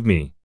he gave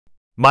me.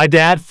 My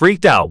dad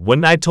freaked out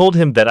when I told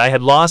him that I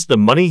had lost the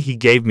money he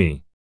gave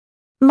me.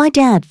 My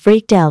dad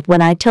freaked out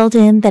when I told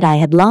him that I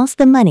had lost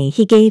the money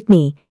he gave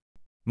me.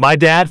 My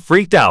dad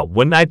freaked out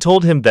when I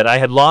told him that I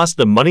had lost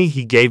the money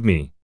he gave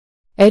me.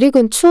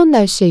 에릭은 추운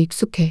날씨에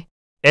익숙해.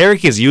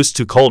 Eric is used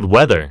to cold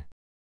weather.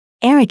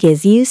 Eric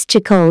is used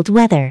to cold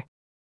weather.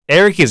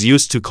 Eric is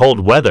used to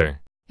cold weather.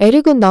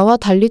 에릭은 나와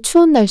달리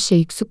추운 날씨에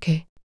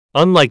익숙해.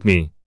 Unlike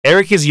me,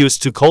 Eric is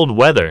used to cold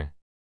weather.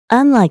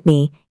 Unlike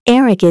me,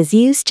 Eric is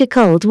used to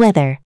cold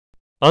weather.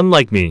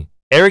 Unlike me,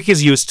 Eric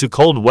is used to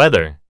cold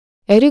weather.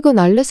 에릭은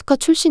알래스카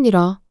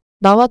출신이라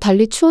나와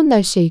달리 추운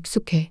날씨에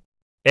익숙해.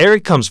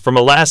 Eric comes from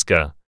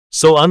Alaska,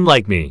 so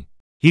unlike me,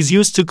 he's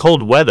used to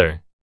cold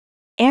weather.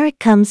 Eric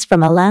comes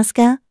from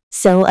Alaska,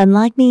 so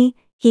unlike me,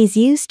 he's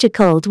used to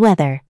cold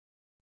weather.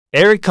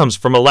 Eric comes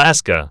from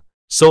Alaska,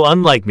 so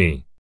unlike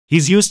me.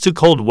 He's used to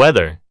cold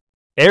weather.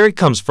 Eric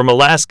comes from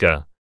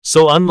Alaska,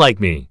 so unlike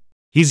me.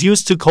 He's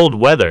used to cold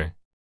weather.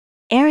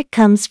 Eric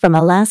comes from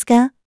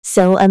Alaska,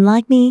 so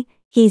unlike me,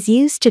 he's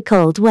used to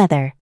cold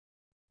weather.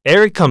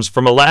 Eric comes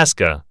from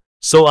Alaska,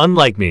 so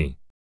unlike me.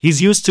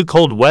 He's used to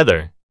cold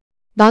weather.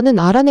 나는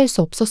알아낼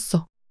수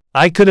없었어.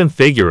 I couldn't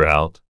figure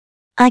out.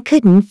 I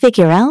couldn't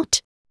figure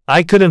out.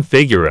 I couldn't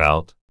figure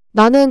out.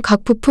 나는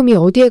각 부품이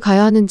어디에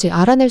가야 하는지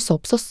알아낼 수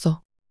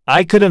없었어.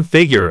 I couldn't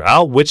figure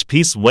out which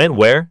piece went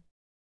where.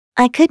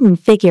 I couldn't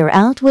figure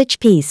out which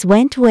piece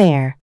went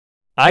where.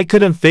 I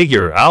couldn't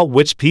figure out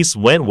which piece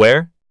went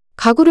where.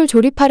 가구를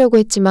조립하려고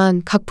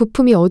했지만 각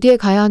부품이 어디에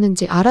가야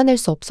하는지 알아낼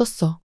수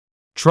없었어.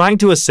 Trying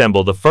to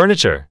assemble the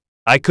furniture.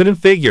 I couldn't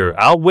figure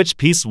out which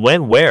piece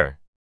went where.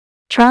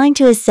 Trying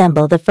to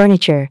assemble the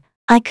furniture.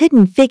 I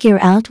couldn't figure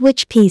out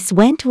which piece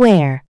went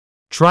where.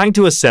 Trying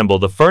to assemble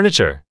the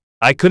furniture.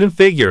 I couldn't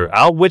figure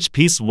out which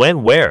piece went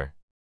where.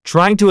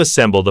 Trying to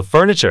assemble the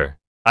furniture.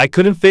 I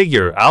couldn't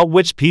figure out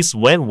which piece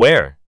went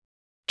where.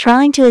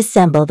 Trying to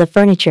assemble the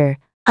furniture.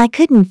 I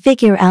couldn't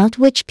figure out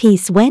which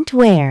piece went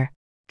where.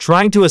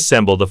 Trying to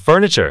assemble the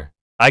furniture.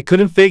 I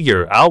couldn't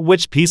figure out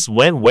which piece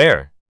went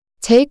where.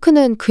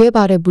 제이크는 그의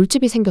발에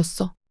물집이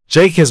생겼어.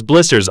 Jake has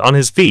blisters on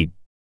his feet.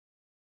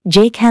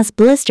 Jake has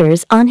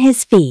blisters on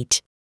his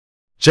feet.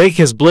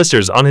 Jake has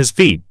blisters on his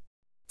feet.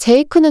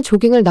 제이크는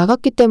조깅을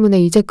나갔기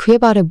때문에 이제 그의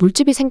발에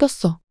물집이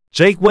생겼어.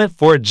 Jake went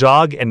for a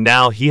jog and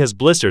now he has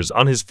blisters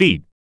on his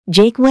feet.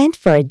 Jake went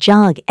for a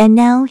jog and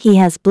now he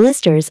has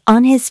blisters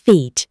on his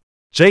feet.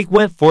 Jake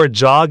went for a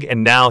jog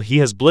and now he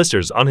has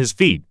blisters on his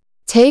feet.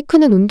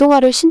 제이크는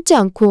운동화를 신지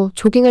않고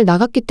조깅을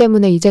나갔기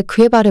때문에 이제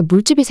그의 발에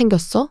물집이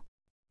생겼어.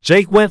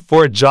 Jake went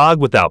for a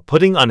jog without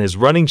putting on his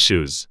running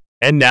shoes,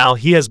 and now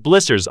he has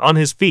blisters on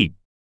his feet.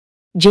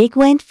 Jake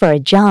went for a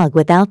jog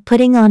without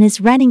putting on his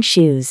running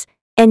shoes,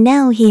 and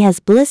now he has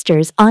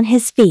blisters on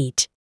his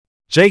feet.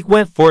 Jake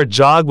went for a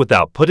jog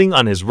without putting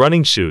on his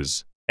running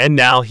shoes, and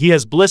now he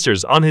has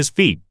blisters on his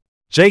feet.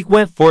 Jake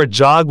went for a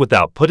jog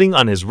without putting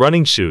on his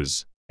running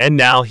shoes, and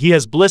now he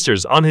has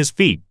blisters on his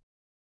feet.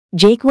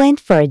 Jake went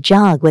for a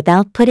jog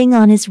without putting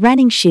on his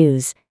running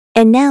shoes,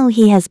 and now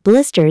he has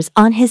blisters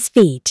on his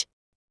feet.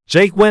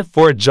 Jake went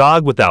for a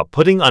jog without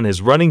putting on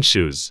his running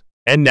shoes,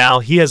 and now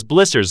he has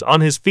blisters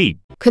on his feet.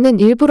 그는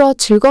일부러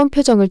즐거운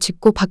표정을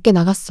짓고 밖에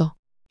나갔어.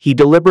 He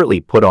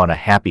deliberately put on a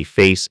happy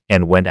face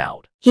and went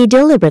out. He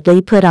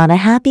deliberately put on a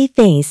happy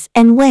face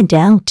and went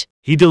out.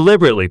 He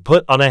deliberately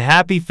put on a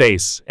happy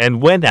face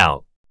and went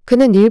out.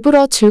 그는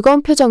일부러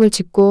즐거운 표정을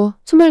짓고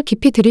숨을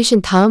깊이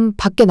들이쉰 다음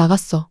밖에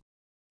나갔어.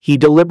 He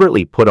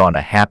deliberately put on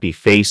a happy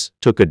face,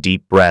 took a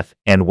deep breath,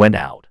 and went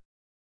out.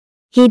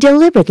 He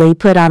deliberately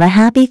put on a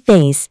happy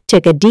face,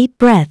 took a deep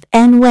breath,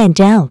 and went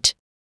out.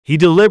 He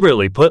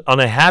deliberately put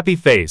on a happy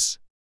face,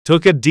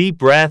 took a deep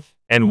breath,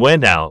 and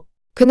went out.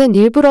 그는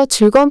일부러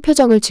즐거운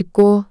표정을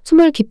짓고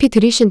숨을 깊이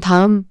들이쉰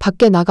다음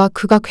밖에 나가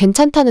그가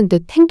괜찮다는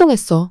듯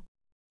행동했어.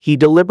 He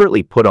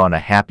deliberately put on a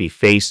happy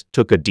face,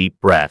 took a deep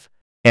breath,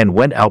 and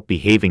went out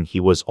behaving he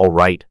was all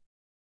right.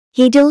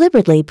 He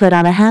deliberately put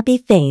on a happy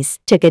face,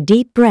 took a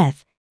deep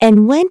breath,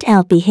 and went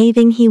out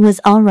behaving he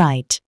was all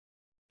right.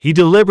 He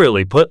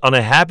deliberately put on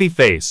a happy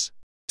face,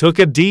 took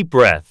a deep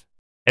breath,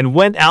 and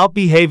went out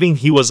behaving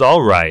he was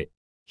all right.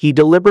 He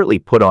deliberately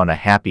put on a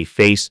happy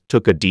face,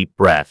 took a deep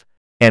breath,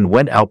 and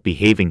went out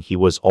behaving he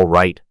was all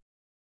right.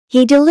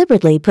 He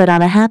deliberately put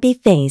on a happy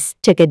face,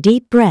 took a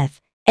deep breath,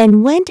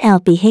 and went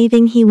out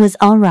behaving he was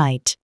all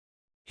right.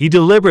 He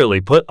deliberately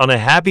put on a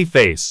happy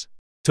face,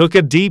 took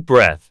a deep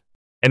breath,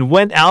 and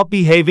went out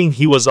behaving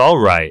he was all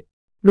right.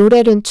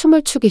 로렐은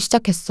춤을 추기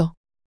시작했어.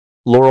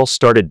 Laurel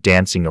started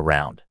dancing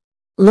around.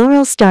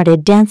 Laurel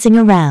started dancing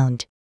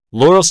around.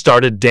 Laurel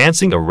started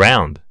dancing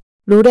around.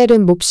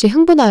 로렐은 몹시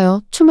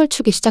흥분하여 춤을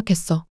추기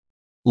시작했어.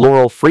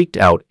 Laurel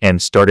freaked out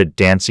and started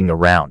dancing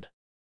around.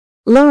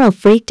 Laurel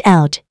freaked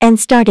out and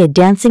started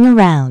dancing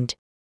around.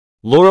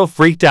 Laurel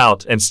freaked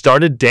out and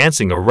started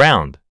dancing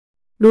around.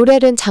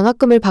 로렐은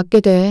장학금을 받게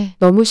돼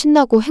너무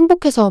신나고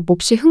행복해서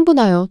몹시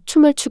흥분하여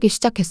춤을 추기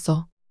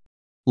시작했어.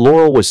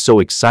 Laurel was so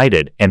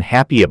excited and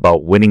happy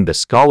about winning the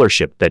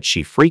scholarship that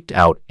she freaked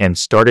out and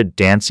started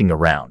dancing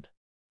around.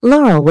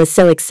 Laurel was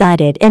so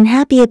excited and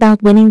happy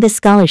about winning the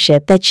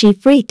scholarship that she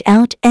freaked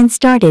out and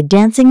started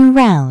dancing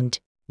around.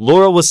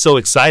 Laurel was so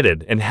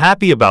excited and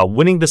happy about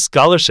winning the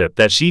scholarship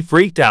that she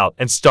freaked out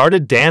and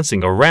started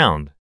dancing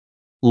around.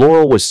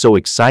 Laurel was so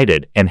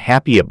excited and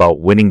happy about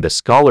winning the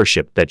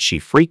scholarship that she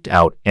freaked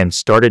out and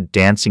started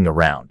dancing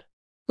around.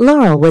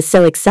 Laurel was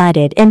so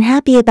excited and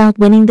happy about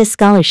winning the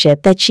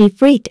scholarship that she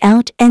freaked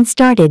out and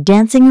started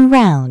dancing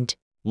around.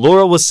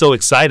 Laurel was so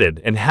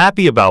excited and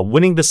happy about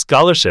winning the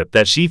scholarship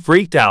that she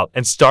freaked out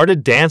and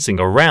started dancing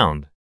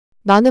around.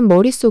 나는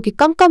머릿속이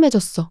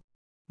깜깜해졌어.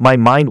 My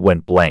mind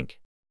went blank.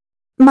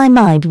 My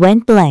mind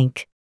went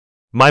blank.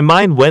 My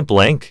mind went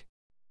blank.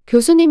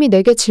 교수님이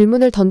내게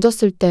질문을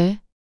던졌을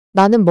때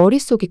나는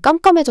머릿속이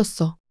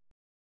깜깜해졌어.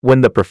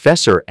 When the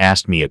professor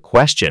asked me a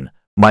question,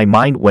 my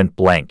mind went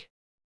blank.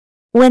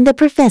 When the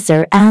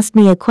professor asked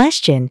me a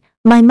question,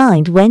 my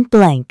mind went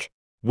blank.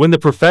 When the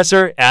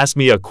professor asked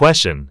me a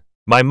question,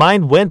 my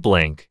mind went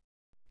blank.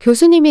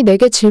 교수님이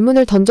내게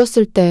질문을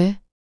던졌을 때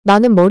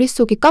나는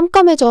머릿속이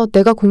깜깜해져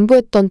내가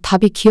공부했던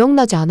답이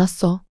기억나지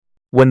않았어.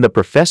 When the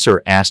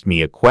professor asked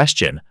me a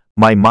question,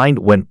 my mind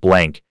went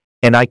blank,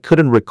 and I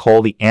couldn't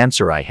recall the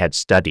answer I had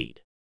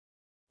studied.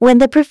 When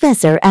the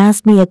professor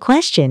asked me a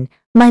question,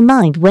 my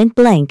mind went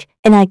blank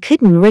and I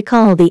couldn't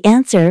recall the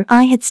answer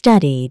I had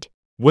studied.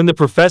 When the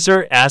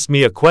professor asked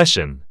me a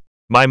question,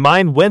 my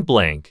mind went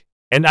blank,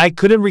 and I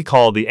couldn't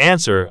recall the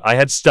answer I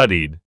had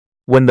studied.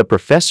 When the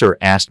professor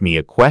asked me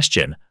a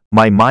question,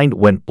 my mind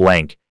went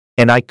blank,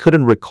 and I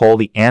couldn't recall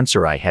the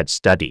answer I had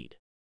studied.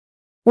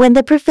 When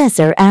the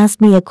professor asked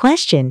me a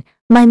question,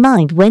 my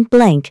mind went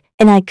blank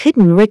and I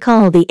couldn't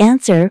recall the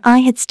answer I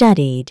had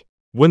studied.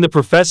 When the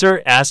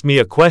professor asked me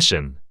a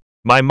question,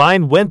 my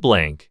mind went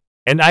blank,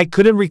 and I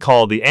couldn't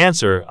recall the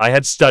answer I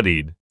had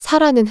studied.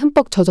 사라는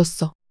흠뻑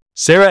젖었어.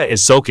 Sarah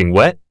is soaking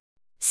wet.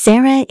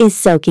 Sarah is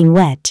soaking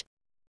wet.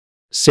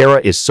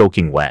 Sarah is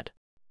soaking wet.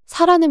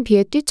 사라는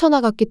비에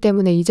뛰쳐나갔기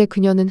때문에 이제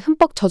그녀는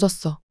흠뻑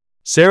젖었어.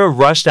 Sarah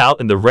rushed out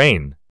in the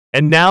rain,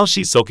 and now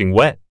she's soaking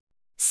wet.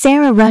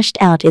 Sarah rushed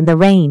out in the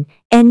rain,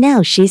 and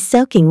now she's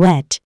soaking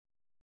wet.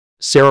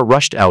 Sarah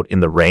rushed out in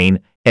the rain,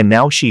 and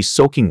now she's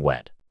soaking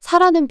wet.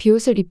 사라는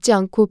비옷을 입지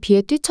않고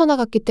비에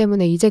뛰쳐나갔기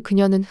때문에 이제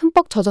그녀는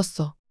흠뻑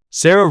젖었어.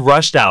 Sarah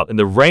rushed out in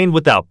the rain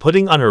without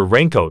putting on her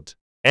raincoat,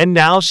 and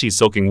now she's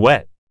soaking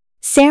wet.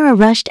 Sarah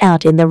rushed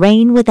out in the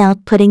rain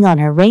without putting on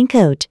her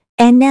raincoat,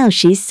 and now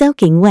she's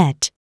soaking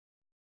wet.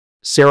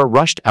 Sarah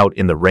rushed out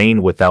in the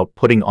rain without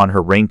putting on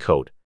her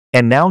raincoat,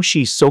 and now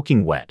she's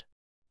soaking wet.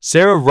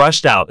 Sarah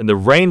rushed out in the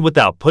rain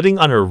without putting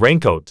on her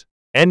raincoat,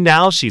 and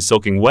now she's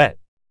soaking wet.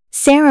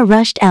 Sarah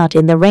rushed out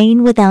in the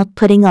rain without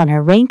putting on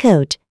her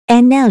raincoat,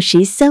 and now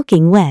she's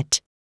soaking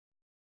wet.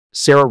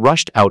 Sarah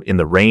rushed out in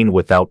the rain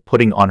without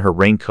putting on her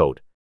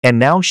raincoat, and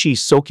now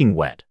she's soaking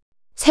wet.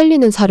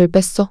 셀리는 살을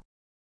뺐어.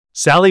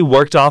 Sally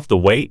worked off the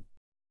weight.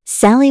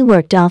 Sally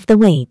worked off the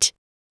weight.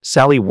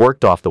 Sally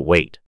worked off the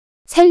weight.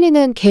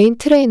 셀리는 개인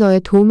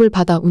트레이너의 도움을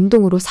받아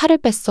운동으로 살을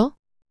뺐어.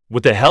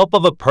 With the help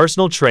of a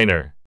personal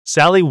trainer,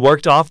 Sally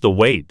worked off the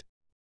weight.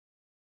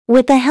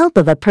 With the help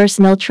of a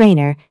personal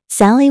trainer,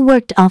 Sally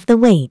worked off the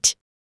weight.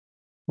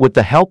 With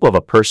the help of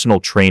a personal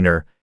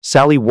trainer,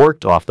 Sally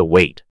worked off the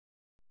weight.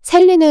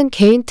 셀리는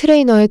개인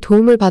트레이너의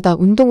도움을 받아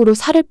운동으로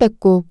살을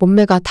뺐고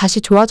몸매가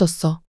다시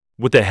좋아졌어.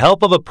 With the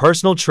help of a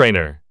personal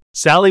trainer,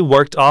 Sally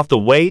worked off the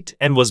weight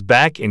and was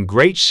back in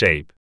great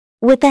shape.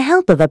 With the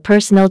help of a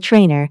personal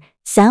trainer,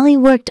 Sally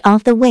worked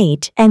off the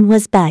weight and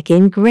was back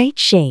in great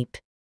shape.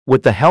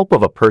 With the help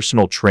of a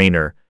personal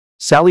trainer,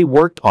 Sally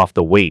worked off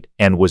the weight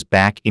and was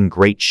back in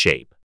great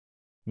shape.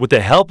 With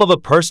the help of a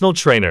personal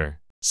trainer,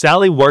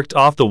 Sally worked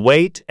off the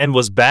weight and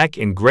was back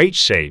in great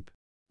shape.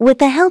 With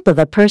the help of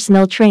a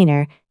personal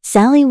trainer,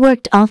 Sally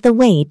worked off the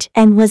weight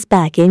and was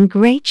back in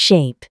great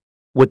shape.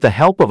 With the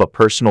help of a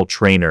personal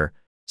trainer,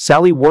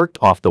 Sally worked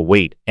off the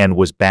weight and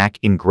was back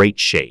in great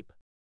shape.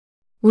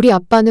 우리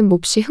아빠는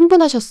몹시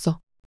흥분하셨어.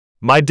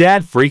 My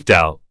dad freaked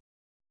out.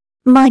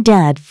 My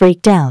dad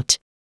freaked out.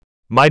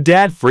 My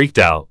dad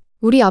freaked out.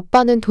 우리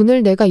아빠는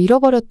돈을 내가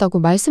잃어버렸다고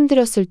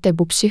말씀드렸을 때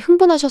몹시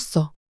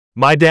흥분하셨어.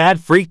 My dad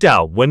freaked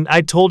out when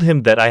I told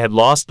him that I had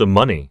lost the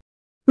money.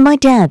 My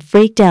dad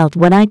freaked out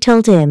when I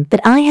told him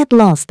that I had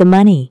lost the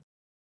money.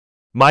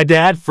 My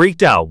dad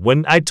freaked out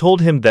when I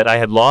told him that I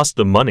had lost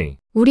the money.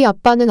 우리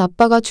아빠는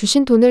아빠가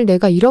주신 돈을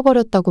내가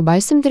잃어버렸다고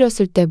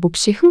말씀드렸을 때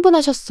몹시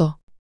흥분하셨어.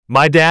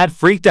 My dad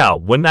freaked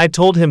out when I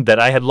told him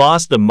that I had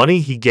lost the money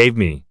he gave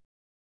me.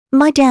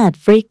 My dad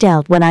freaked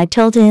out when I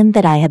told him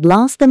that I had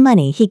lost the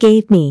money he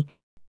gave me.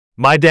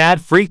 My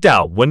dad freaked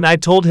out when I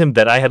told him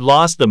that I had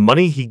lost the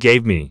money he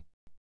gave me.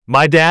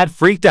 My dad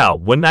freaked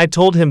out when I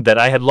told him that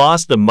I had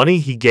lost the money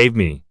he gave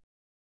me.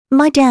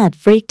 My dad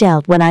freaked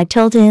out when I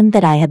told him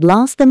that I had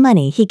lost the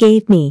money he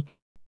gave me.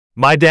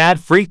 My dad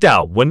freaked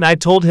out when I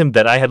told him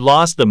that I had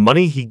lost the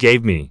money he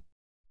gave me.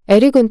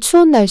 에릭은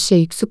추운 날씨에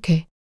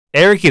익숙해.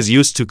 Eric is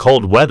used to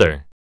cold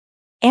weather.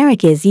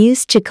 Eric is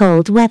used to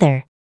cold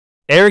weather.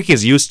 Eric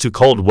is used to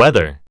cold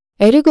weather.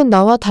 에릭은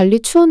나와 달리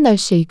추운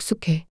날씨에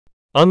익숙해.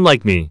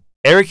 Unlike me,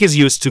 Eric is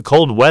used to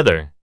cold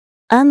weather.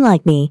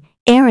 Unlike me,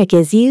 Eric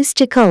is used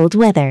to cold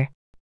weather.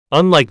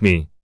 Unlike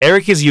me,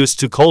 Eric is used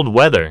to cold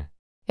weather.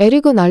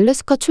 에릭은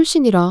알래스카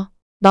출신이라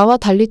나와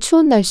달리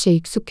추운 날씨에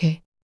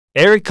익숙해.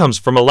 Eric comes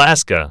from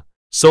Alaska,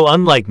 so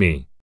unlike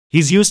me,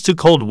 he's used to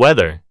cold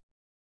weather.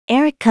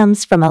 Eric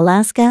comes from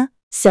Alaska,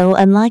 so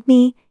unlike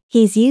me,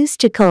 he's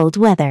used to cold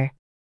weather.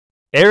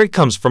 Eric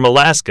comes from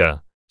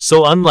Alaska,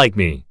 so unlike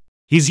me,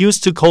 he's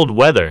used to cold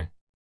weather.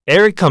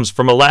 Eric comes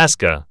from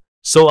Alaska,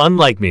 so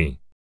unlike me,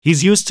 he's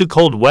used to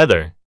cold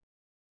weather.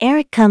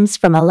 Eric comes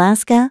from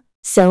Alaska,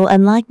 so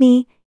unlike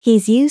me,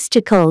 he's used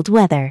to cold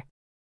weather.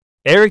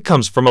 Eric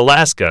comes from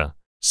Alaska,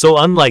 so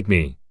unlike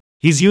me,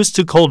 he's used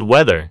to cold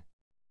weather.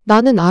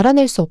 나는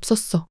알아낼 수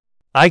없었어.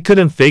 I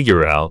couldn't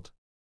figure out.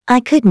 I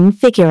couldn't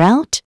figure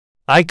out.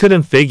 I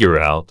couldn't figure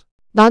out.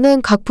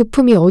 나는 각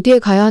부품이 어디에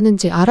가야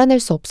하는지 알아낼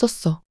수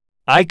없었어.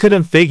 I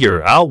couldn't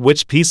figure out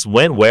which piece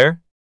went where.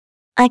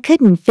 I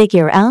couldn't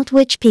figure out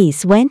which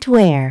piece went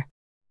where.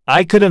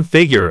 I couldn't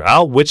figure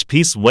out which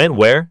piece went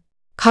where.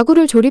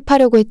 가구를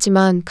조립하려고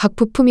했지만 각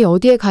부품이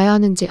어디에 가야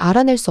하는지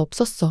알아낼 수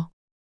없었어.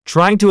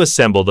 Trying to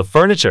assemble the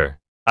furniture.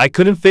 I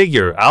couldn't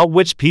figure out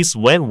which piece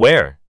went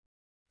where.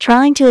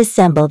 Trying to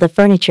assemble the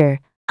furniture.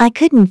 I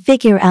couldn't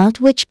figure out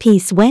which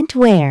piece went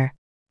where.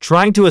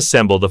 Trying to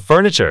assemble the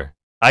furniture.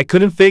 I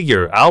couldn't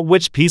figure out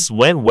which piece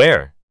went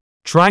where.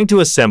 Trying to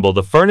assemble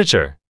the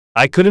furniture.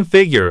 I couldn't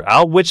figure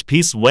out which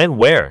piece went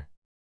where.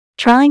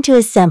 Trying to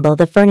assemble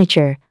the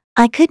furniture.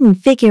 I couldn't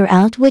figure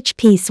out which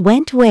piece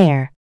went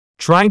where.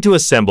 Trying to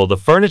assemble the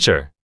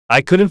furniture.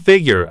 I couldn't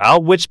figure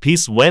out which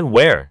piece went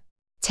where.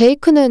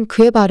 제이크는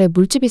그의 발에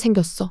물집이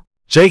생겼어.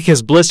 Jake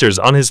has blisters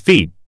on his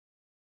feet.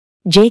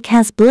 Jake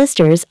has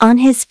blisters on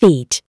his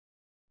feet.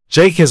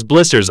 Jake has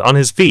blisters on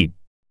his feet.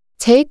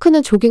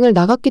 제이크는 조깅을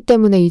나갔기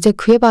때문에 이제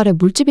그의 발에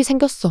물집이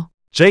생겼어.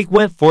 Jake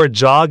went for a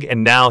jog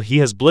and now he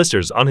has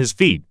blisters on his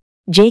feet.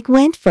 Jake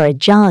went for a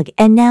jog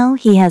and now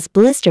he has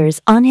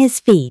blisters on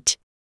his feet.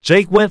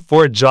 Jake went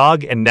for a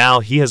jog and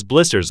now he has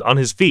blisters on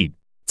his feet.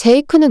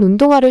 제이크는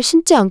운동화를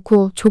신지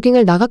않고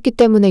조깅을 나갔기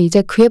때문에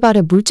이제 그의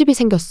발에 물집이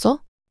생겼어.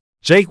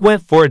 Jake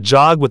went for a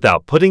jog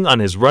without putting on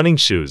his running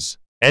shoes,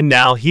 and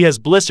now he has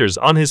blisters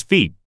on his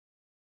feet.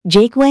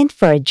 Jake went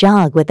for a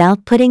jog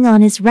without putting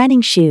on his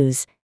running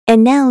shoes,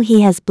 and now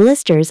he has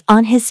blisters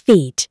on his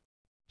feet.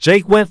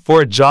 Jake went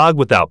for a jog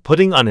without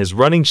putting on his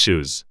running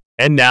shoes,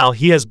 and now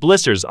he has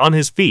blisters on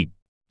his feet.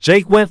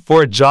 Jake went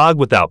for a jog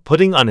without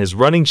putting on his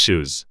running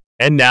shoes,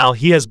 and now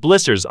he has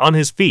blisters on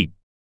his feet.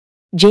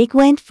 Jake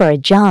went for a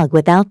jog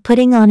without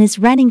putting on his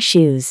running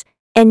shoes,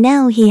 and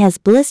now he has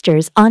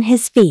blisters on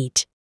his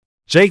feet.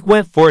 Jake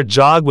went for a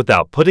jog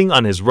without putting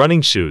on his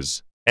running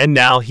shoes, and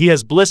now he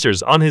has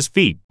blisters on his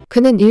feet.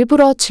 그는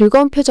일부러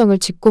즐거운 표정을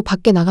짓고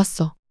밖에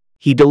나갔어.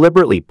 He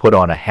deliberately put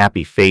on a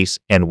happy face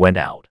and went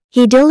out.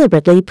 He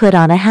deliberately put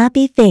on a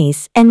happy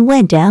face and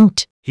went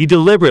out. He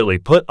deliberately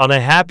put on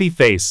a happy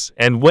face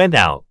and went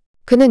out.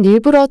 그는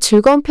일부러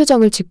즐거운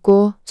표정을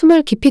짓고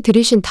숨을 깊이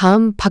들이쉰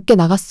다음 밖에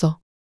나갔어.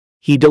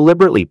 He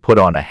deliberately put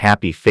on a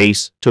happy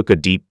face, took a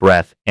deep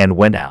breath, and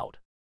went out.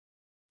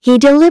 He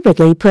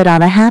deliberately put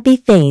on a happy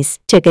face,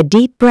 took a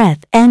deep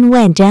breath, and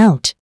went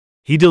out.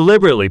 He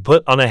deliberately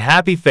put on a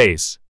happy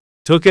face,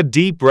 took a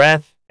deep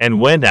breath,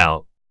 and went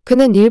out.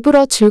 그는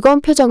일부러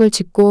즐거운 표정을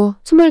짓고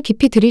숨을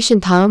깊이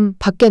들이쉰 다음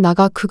밖에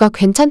나가 그가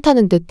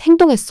괜찮다는 듯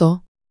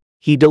행동했어.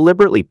 He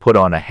deliberately put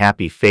on a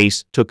happy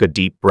face, took a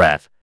deep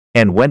breath,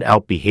 and went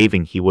out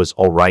behaving he was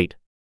all right.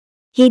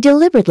 He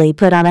deliberately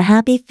put on a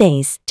happy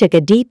face, took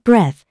a deep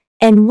breath,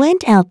 and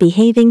went out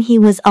behaving he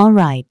was all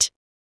right.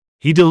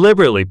 He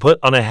deliberately put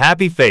on a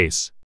happy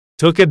face,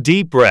 took a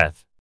deep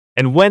breath,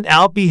 and went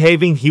out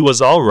behaving he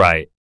was all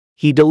right.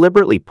 He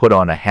deliberately put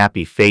on a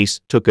happy face,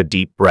 took a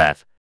deep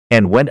breath,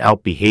 and went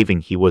out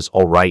behaving he was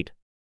all right.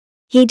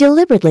 He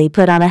deliberately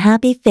put on a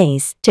happy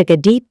face, took a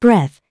deep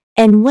breath,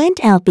 and went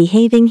out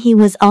behaving he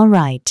was all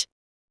right.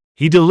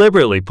 He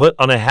deliberately put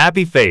on a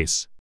happy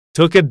face,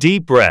 took a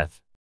deep breath,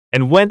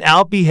 and went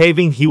out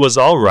behaving he was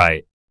all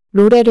right.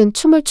 로렐은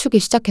춤을 추기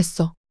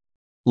시작했어.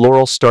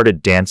 Laurel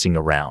started dancing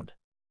around.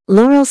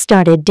 Laurel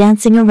started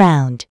dancing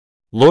around.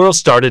 Laurel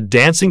started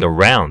dancing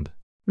around.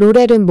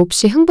 로렐은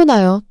몹시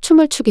흥분하여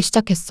춤을 추기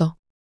시작했어.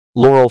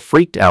 Laurel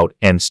freaked out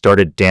and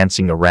started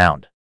dancing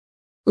around.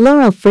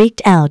 Laurel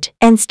freaked out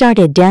and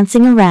started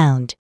dancing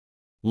around.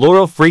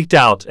 Laurel freaked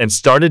out and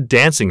started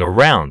dancing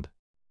around.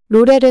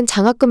 로렐은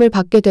장학금을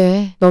받게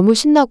돼 너무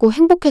신나고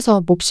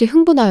행복해서 몹시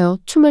흥분하여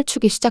춤을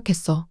추기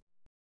시작했어.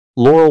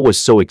 Laurel was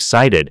so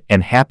excited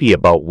and happy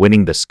about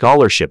winning the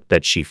scholarship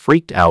that she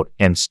freaked out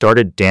and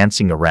started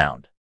dancing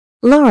around.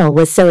 Laurel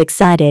was so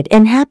excited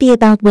and happy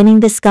about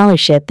winning the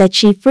scholarship that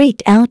she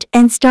freaked out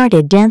and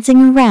started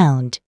dancing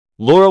around.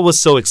 Laurel was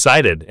so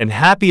excited and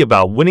happy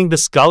about winning the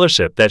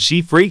scholarship that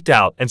she freaked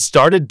out and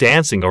started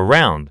dancing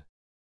around.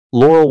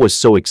 Laurel was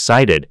so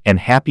excited and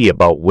happy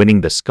about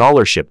winning the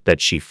scholarship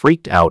that she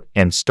freaked out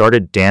and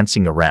started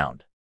dancing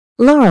around.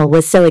 Laurel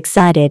was so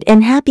excited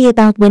and happy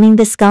about winning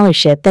the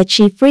scholarship that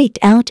she freaked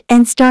out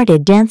and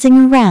started dancing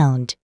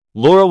around.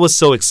 Laurel was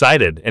so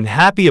excited and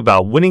happy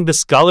about winning the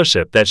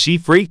scholarship that she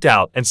freaked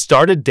out and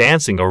started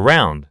dancing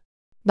around.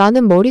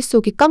 나는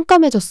머릿속이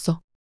깜깜해졌어.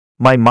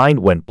 My mind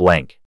went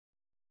blank.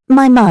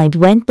 My mind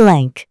went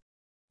blank.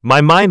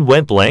 My mind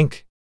went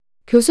blank.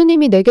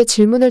 교수님이 내게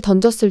질문을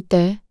던졌을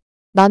때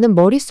나는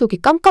머릿속이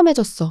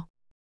깜깜해졌어.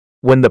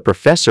 When the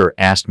professor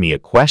asked me a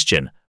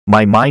question,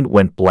 my mind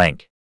went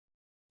blank.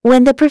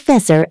 When the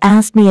professor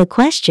asked me a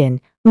question,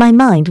 my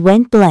mind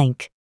went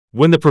blank.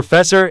 When the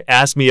professor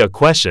asked me a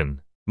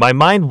question, my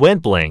mind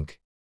went blank.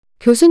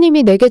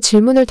 교수님이 내게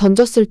질문을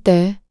던졌을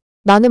때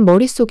나는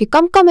머릿속이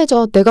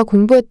깜깜해져 내가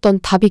공부했던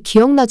답이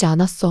기억나지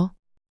않았어.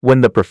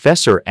 When the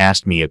professor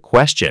asked me a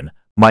question,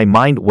 my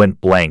mind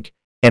went blank,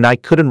 and I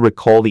couldn't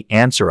recall the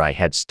answer I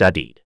had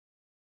studied.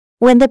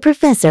 When the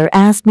professor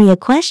asked me a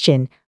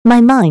question, my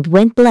mind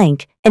went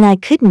blank and I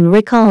couldn't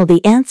recall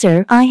the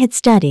answer I had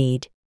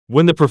studied.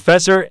 When the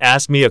professor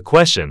asked me a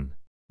question,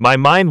 my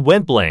mind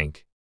went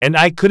blank, and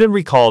I couldn't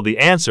recall the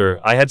answer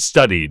I had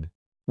studied.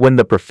 When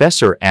the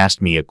professor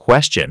asked me a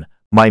question,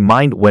 my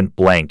mind went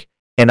blank,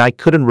 and I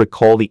couldn't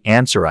recall the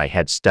answer I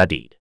had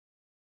studied.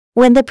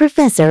 When the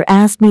professor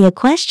asked me a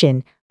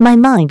question, my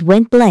mind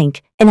went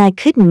blank, and I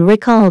couldn't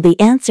recall the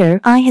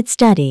answer I had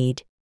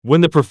studied.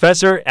 When the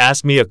professor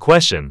asked me a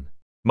question,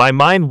 my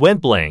mind went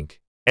blank,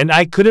 and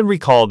I couldn't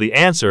recall the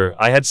answer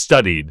I had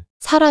studied.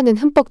 사라는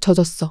흠뻑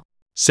젖었어.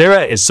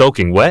 Sarah is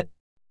soaking wet.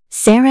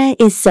 Sarah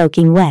is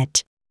soaking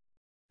wet.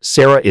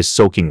 Sarah is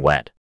soaking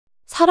wet.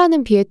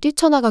 사라는 비에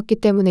뛰쳐나갔기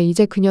때문에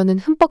이제 그녀는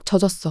흠뻑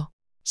젖었어.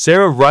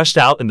 Sarah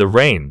rushed out in the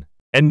rain,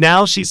 and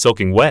now she's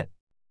soaking wet.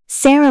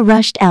 Sarah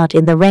rushed out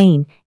in the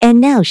rain, and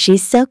now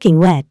she's soaking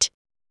wet.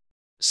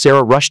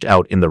 Sarah rushed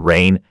out in the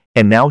rain,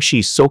 and now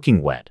she's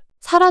soaking wet.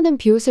 사라는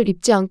비옷을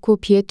입지 않고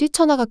비에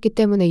뛰쳐나갔기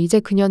때문에 이제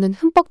그녀는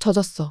흠뻑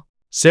젖었어.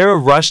 Sarah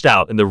rushed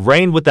out in the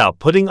rain without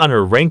putting on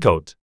her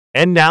raincoat,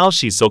 and now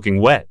she's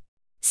soaking wet.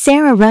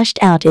 Sarah rushed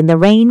out in the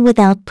rain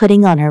without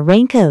putting on her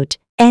raincoat,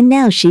 and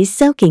now she's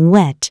soaking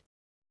wet.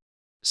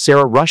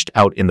 Sarah rushed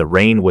out in the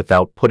rain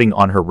without putting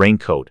on her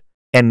raincoat,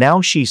 and now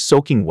she's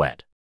soaking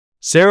wet.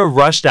 Sarah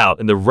rushed out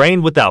in the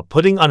rain without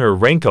putting on her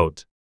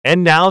raincoat,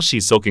 and now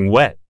she's soaking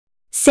wet.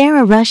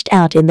 Sarah rushed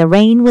out in the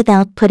rain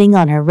without putting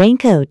on her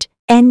raincoat,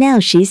 and now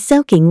she's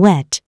soaking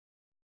wet.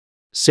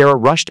 Sarah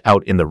rushed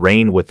out in the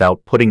rain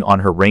without putting on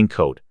her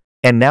raincoat,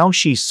 and now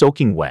she's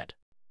soaking wet.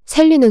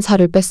 셀리는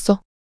살을 뺐어.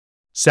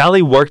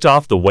 Sally worked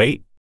off the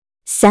weight.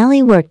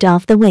 Sally worked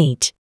off the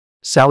weight.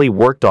 Sally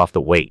worked off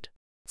the weight.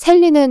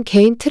 셀리는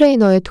개인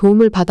트레이너의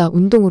도움을 받아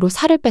운동으로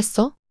살을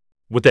뺐어.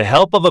 With the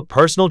help of a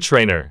personal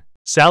trainer,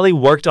 Sally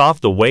worked off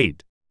the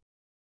weight.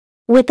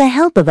 With the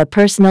help of a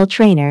personal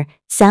trainer,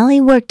 Sally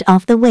worked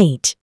off the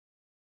weight.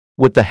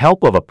 With the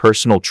help of a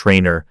personal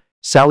trainer,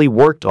 Sally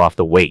worked off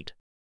the weight.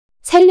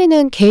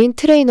 셀리는 개인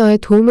트레이너의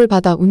도움을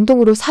받아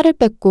운동으로 살을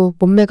뺐고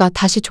몸매가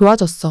다시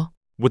좋아졌어.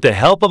 With the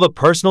help of a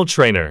personal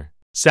trainer,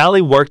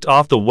 Sally worked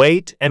off the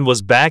weight and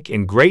was back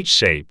in great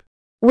shape.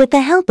 With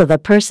the help of a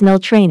personal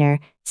trainer,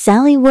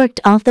 Sally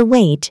worked off the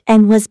weight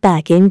and was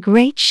back in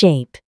great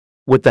shape.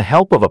 With the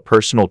help of a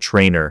personal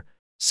trainer,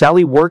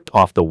 Sally worked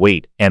off the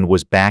weight and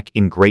was back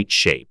in great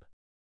shape.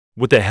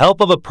 With the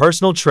help of a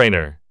personal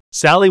trainer,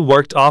 Sally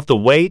worked off the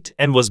weight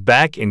and was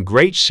back in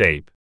great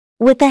shape.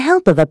 With the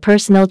help of a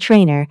personal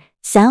trainer,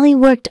 Sally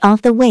worked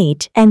off the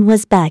weight and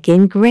was back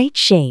in great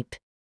shape.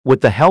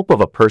 With the help of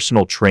a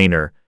personal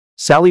trainer,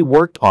 Sally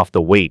worked off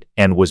the weight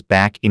and was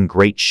back in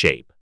great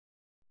shape.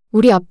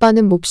 우리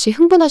아빠는 몹시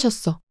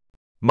흥분하셨어.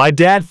 My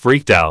dad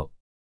freaked out.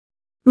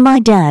 My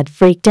dad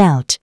freaked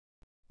out.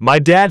 My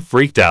dad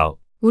freaked out.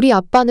 우리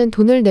아빠는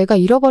돈을 내가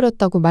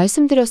잃어버렸다고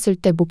말씀드렸을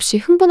때 몹시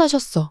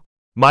흥분하셨어.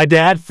 My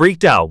dad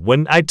freaked out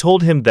when I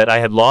told him that I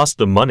had lost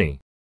the money.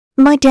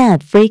 My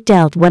dad freaked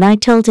out when I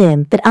told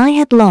him that I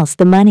had lost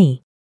the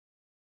money.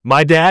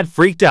 My dad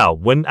freaked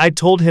out when I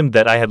told him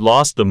that I had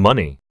lost the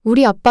money.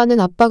 우리 아빠는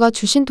아빠가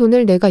주신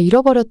돈을 내가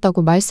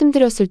잃어버렸다고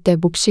말씀드렸을 때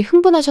몹시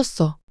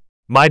흥분하셨어.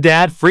 My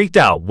dad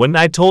freaked out when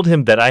I told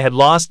him that I had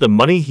lost the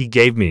money he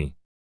gave me.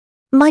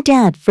 My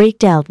dad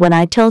freaked out when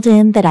I told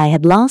him that I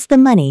had lost the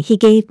money he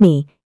gave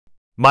me.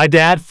 My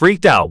dad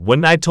freaked out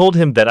when I told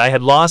him that I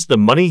had lost the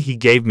money he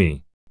gave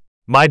me.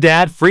 My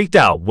dad freaked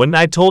out when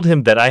I told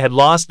him that I had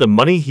lost the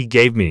money he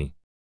gave me.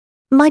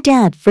 My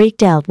dad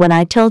freaked out when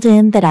I told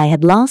him that I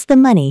had lost the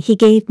money he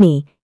gave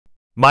me.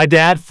 My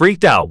dad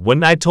freaked out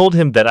when I told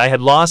him that I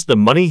had lost the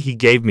money he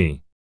gave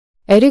me.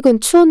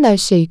 에릭은 추운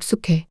날씨에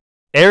익숙해.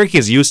 Eric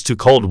is used to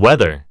cold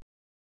weather.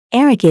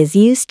 Eric is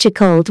used to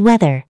cold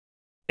weather.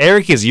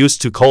 Eric is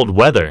used to cold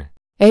weather.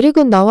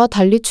 에릭은 나와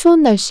달리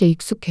추운 날씨에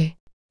익숙해.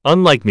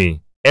 Unlike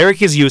me,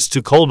 Eric is used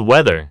to cold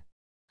weather.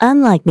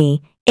 Unlike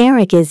me,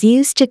 Eric is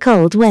used to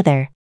cold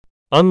weather.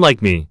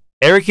 Unlike me,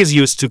 Eric is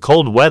used to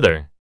cold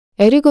weather.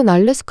 에릭은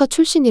알래스카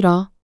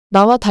출신이라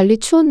나와 달리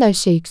추운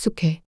날씨에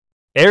익숙해.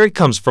 Eric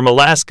comes from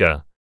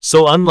Alaska,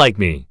 so unlike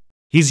me,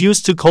 he's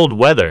used to cold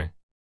weather.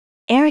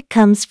 Eric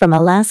comes from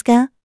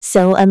Alaska,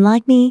 so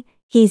unlike me,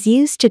 he's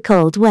used to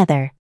cold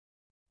weather.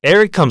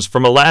 Eric comes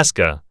from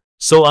Alaska,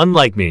 so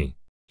unlike me,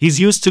 he's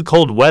used to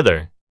cold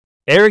weather.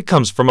 Eric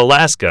comes from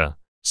Alaska,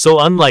 so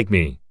unlike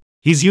me,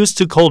 he's used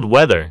to cold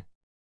weather.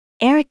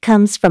 Eric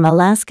comes from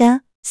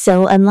Alaska,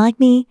 so unlike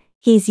me,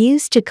 he's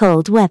used to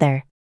cold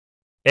weather.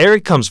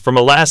 Eric comes from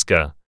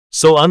Alaska,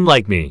 so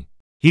unlike me,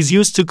 he's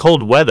used to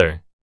cold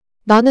weather.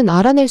 나는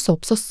알아낼 수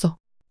없었어.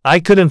 I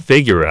couldn't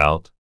figure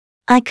out.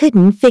 I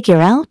couldn't figure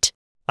out.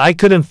 I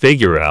couldn't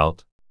figure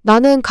out.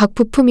 나는 각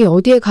부품이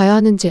어디에 가야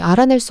하는지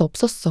알아낼 수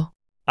없었어.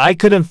 I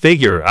couldn't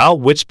figure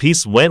out which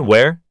piece went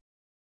where.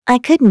 I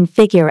couldn't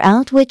figure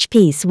out which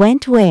piece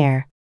went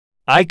where.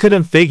 I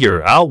couldn't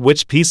figure out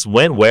which piece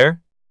went where.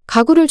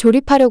 가구를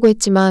조립하려고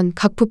했지만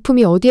각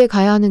부품이 어디에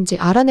가야 하는지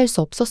알아낼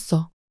수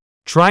없었어.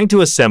 Trying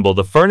to assemble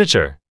the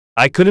furniture,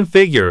 I couldn't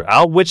figure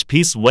out which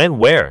piece went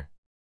where.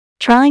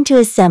 Trying to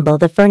assemble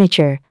the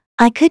furniture,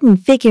 I couldn't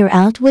figure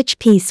out which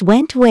piece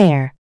went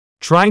where.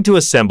 Trying to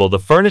assemble the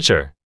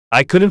furniture.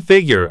 I couldn't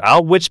figure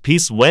out which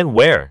piece went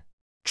where.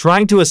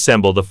 Trying to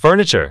assemble the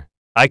furniture.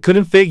 I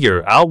couldn't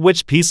figure out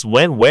which piece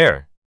went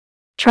where.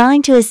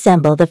 Trying to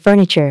assemble the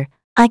furniture.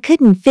 I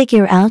couldn't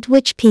figure out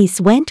which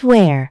piece went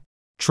where.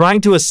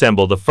 Trying to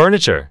assemble the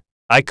furniture.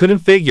 I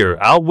couldn't figure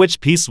out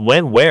which piece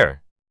went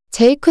where.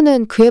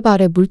 제이크는 그의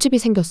발에 물집이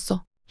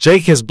생겼어.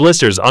 Jake has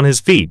blisters on his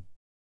feet.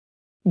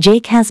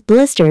 Jake has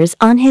blisters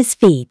on his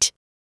feet.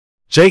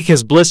 Jake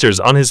has blisters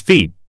on his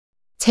feet.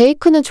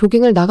 제이크는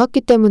조깅을 나갔기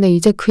때문에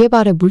이제 그의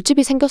발에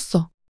물집이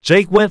생겼어.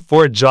 Jake went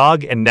for a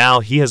jog and now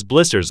he has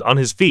blisters on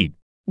his feet.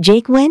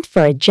 Jake went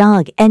for a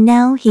jog and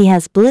now he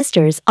has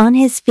blisters on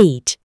his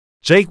feet.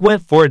 Jake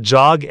went for a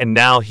jog and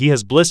now he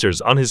has blisters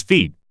on his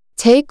feet.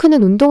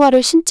 제이크는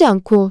운동화를 신지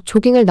않고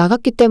조깅을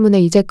나갔기 때문에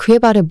이제 그의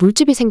발에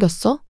물집이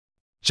생겼어.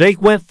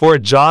 Jake went for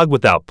a jog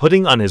without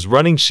putting on his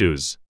running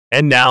shoes,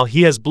 and now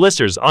he has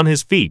blisters on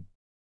his feet.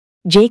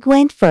 Jake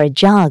went for a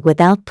jog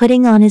without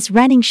putting on his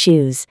running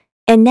shoes,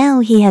 and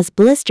now he has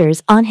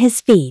blisters on his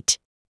feet.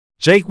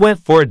 Jake went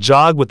for a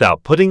jog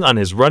without putting on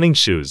his running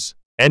shoes,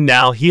 and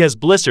now he has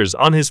blisters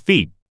on his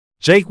feet.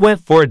 Jake went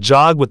for a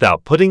jog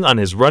without putting on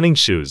his running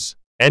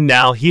shoes, and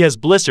now he has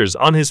blisters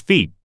on his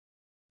feet.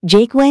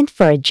 Jake went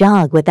for a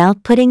jog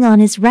without putting on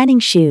his running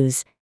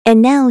shoes,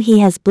 and now he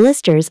has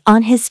blisters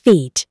on his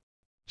feet.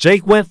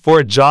 Jake went for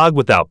a jog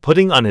without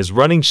putting on his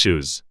running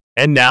shoes,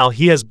 and now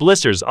he has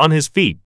blisters on his feet.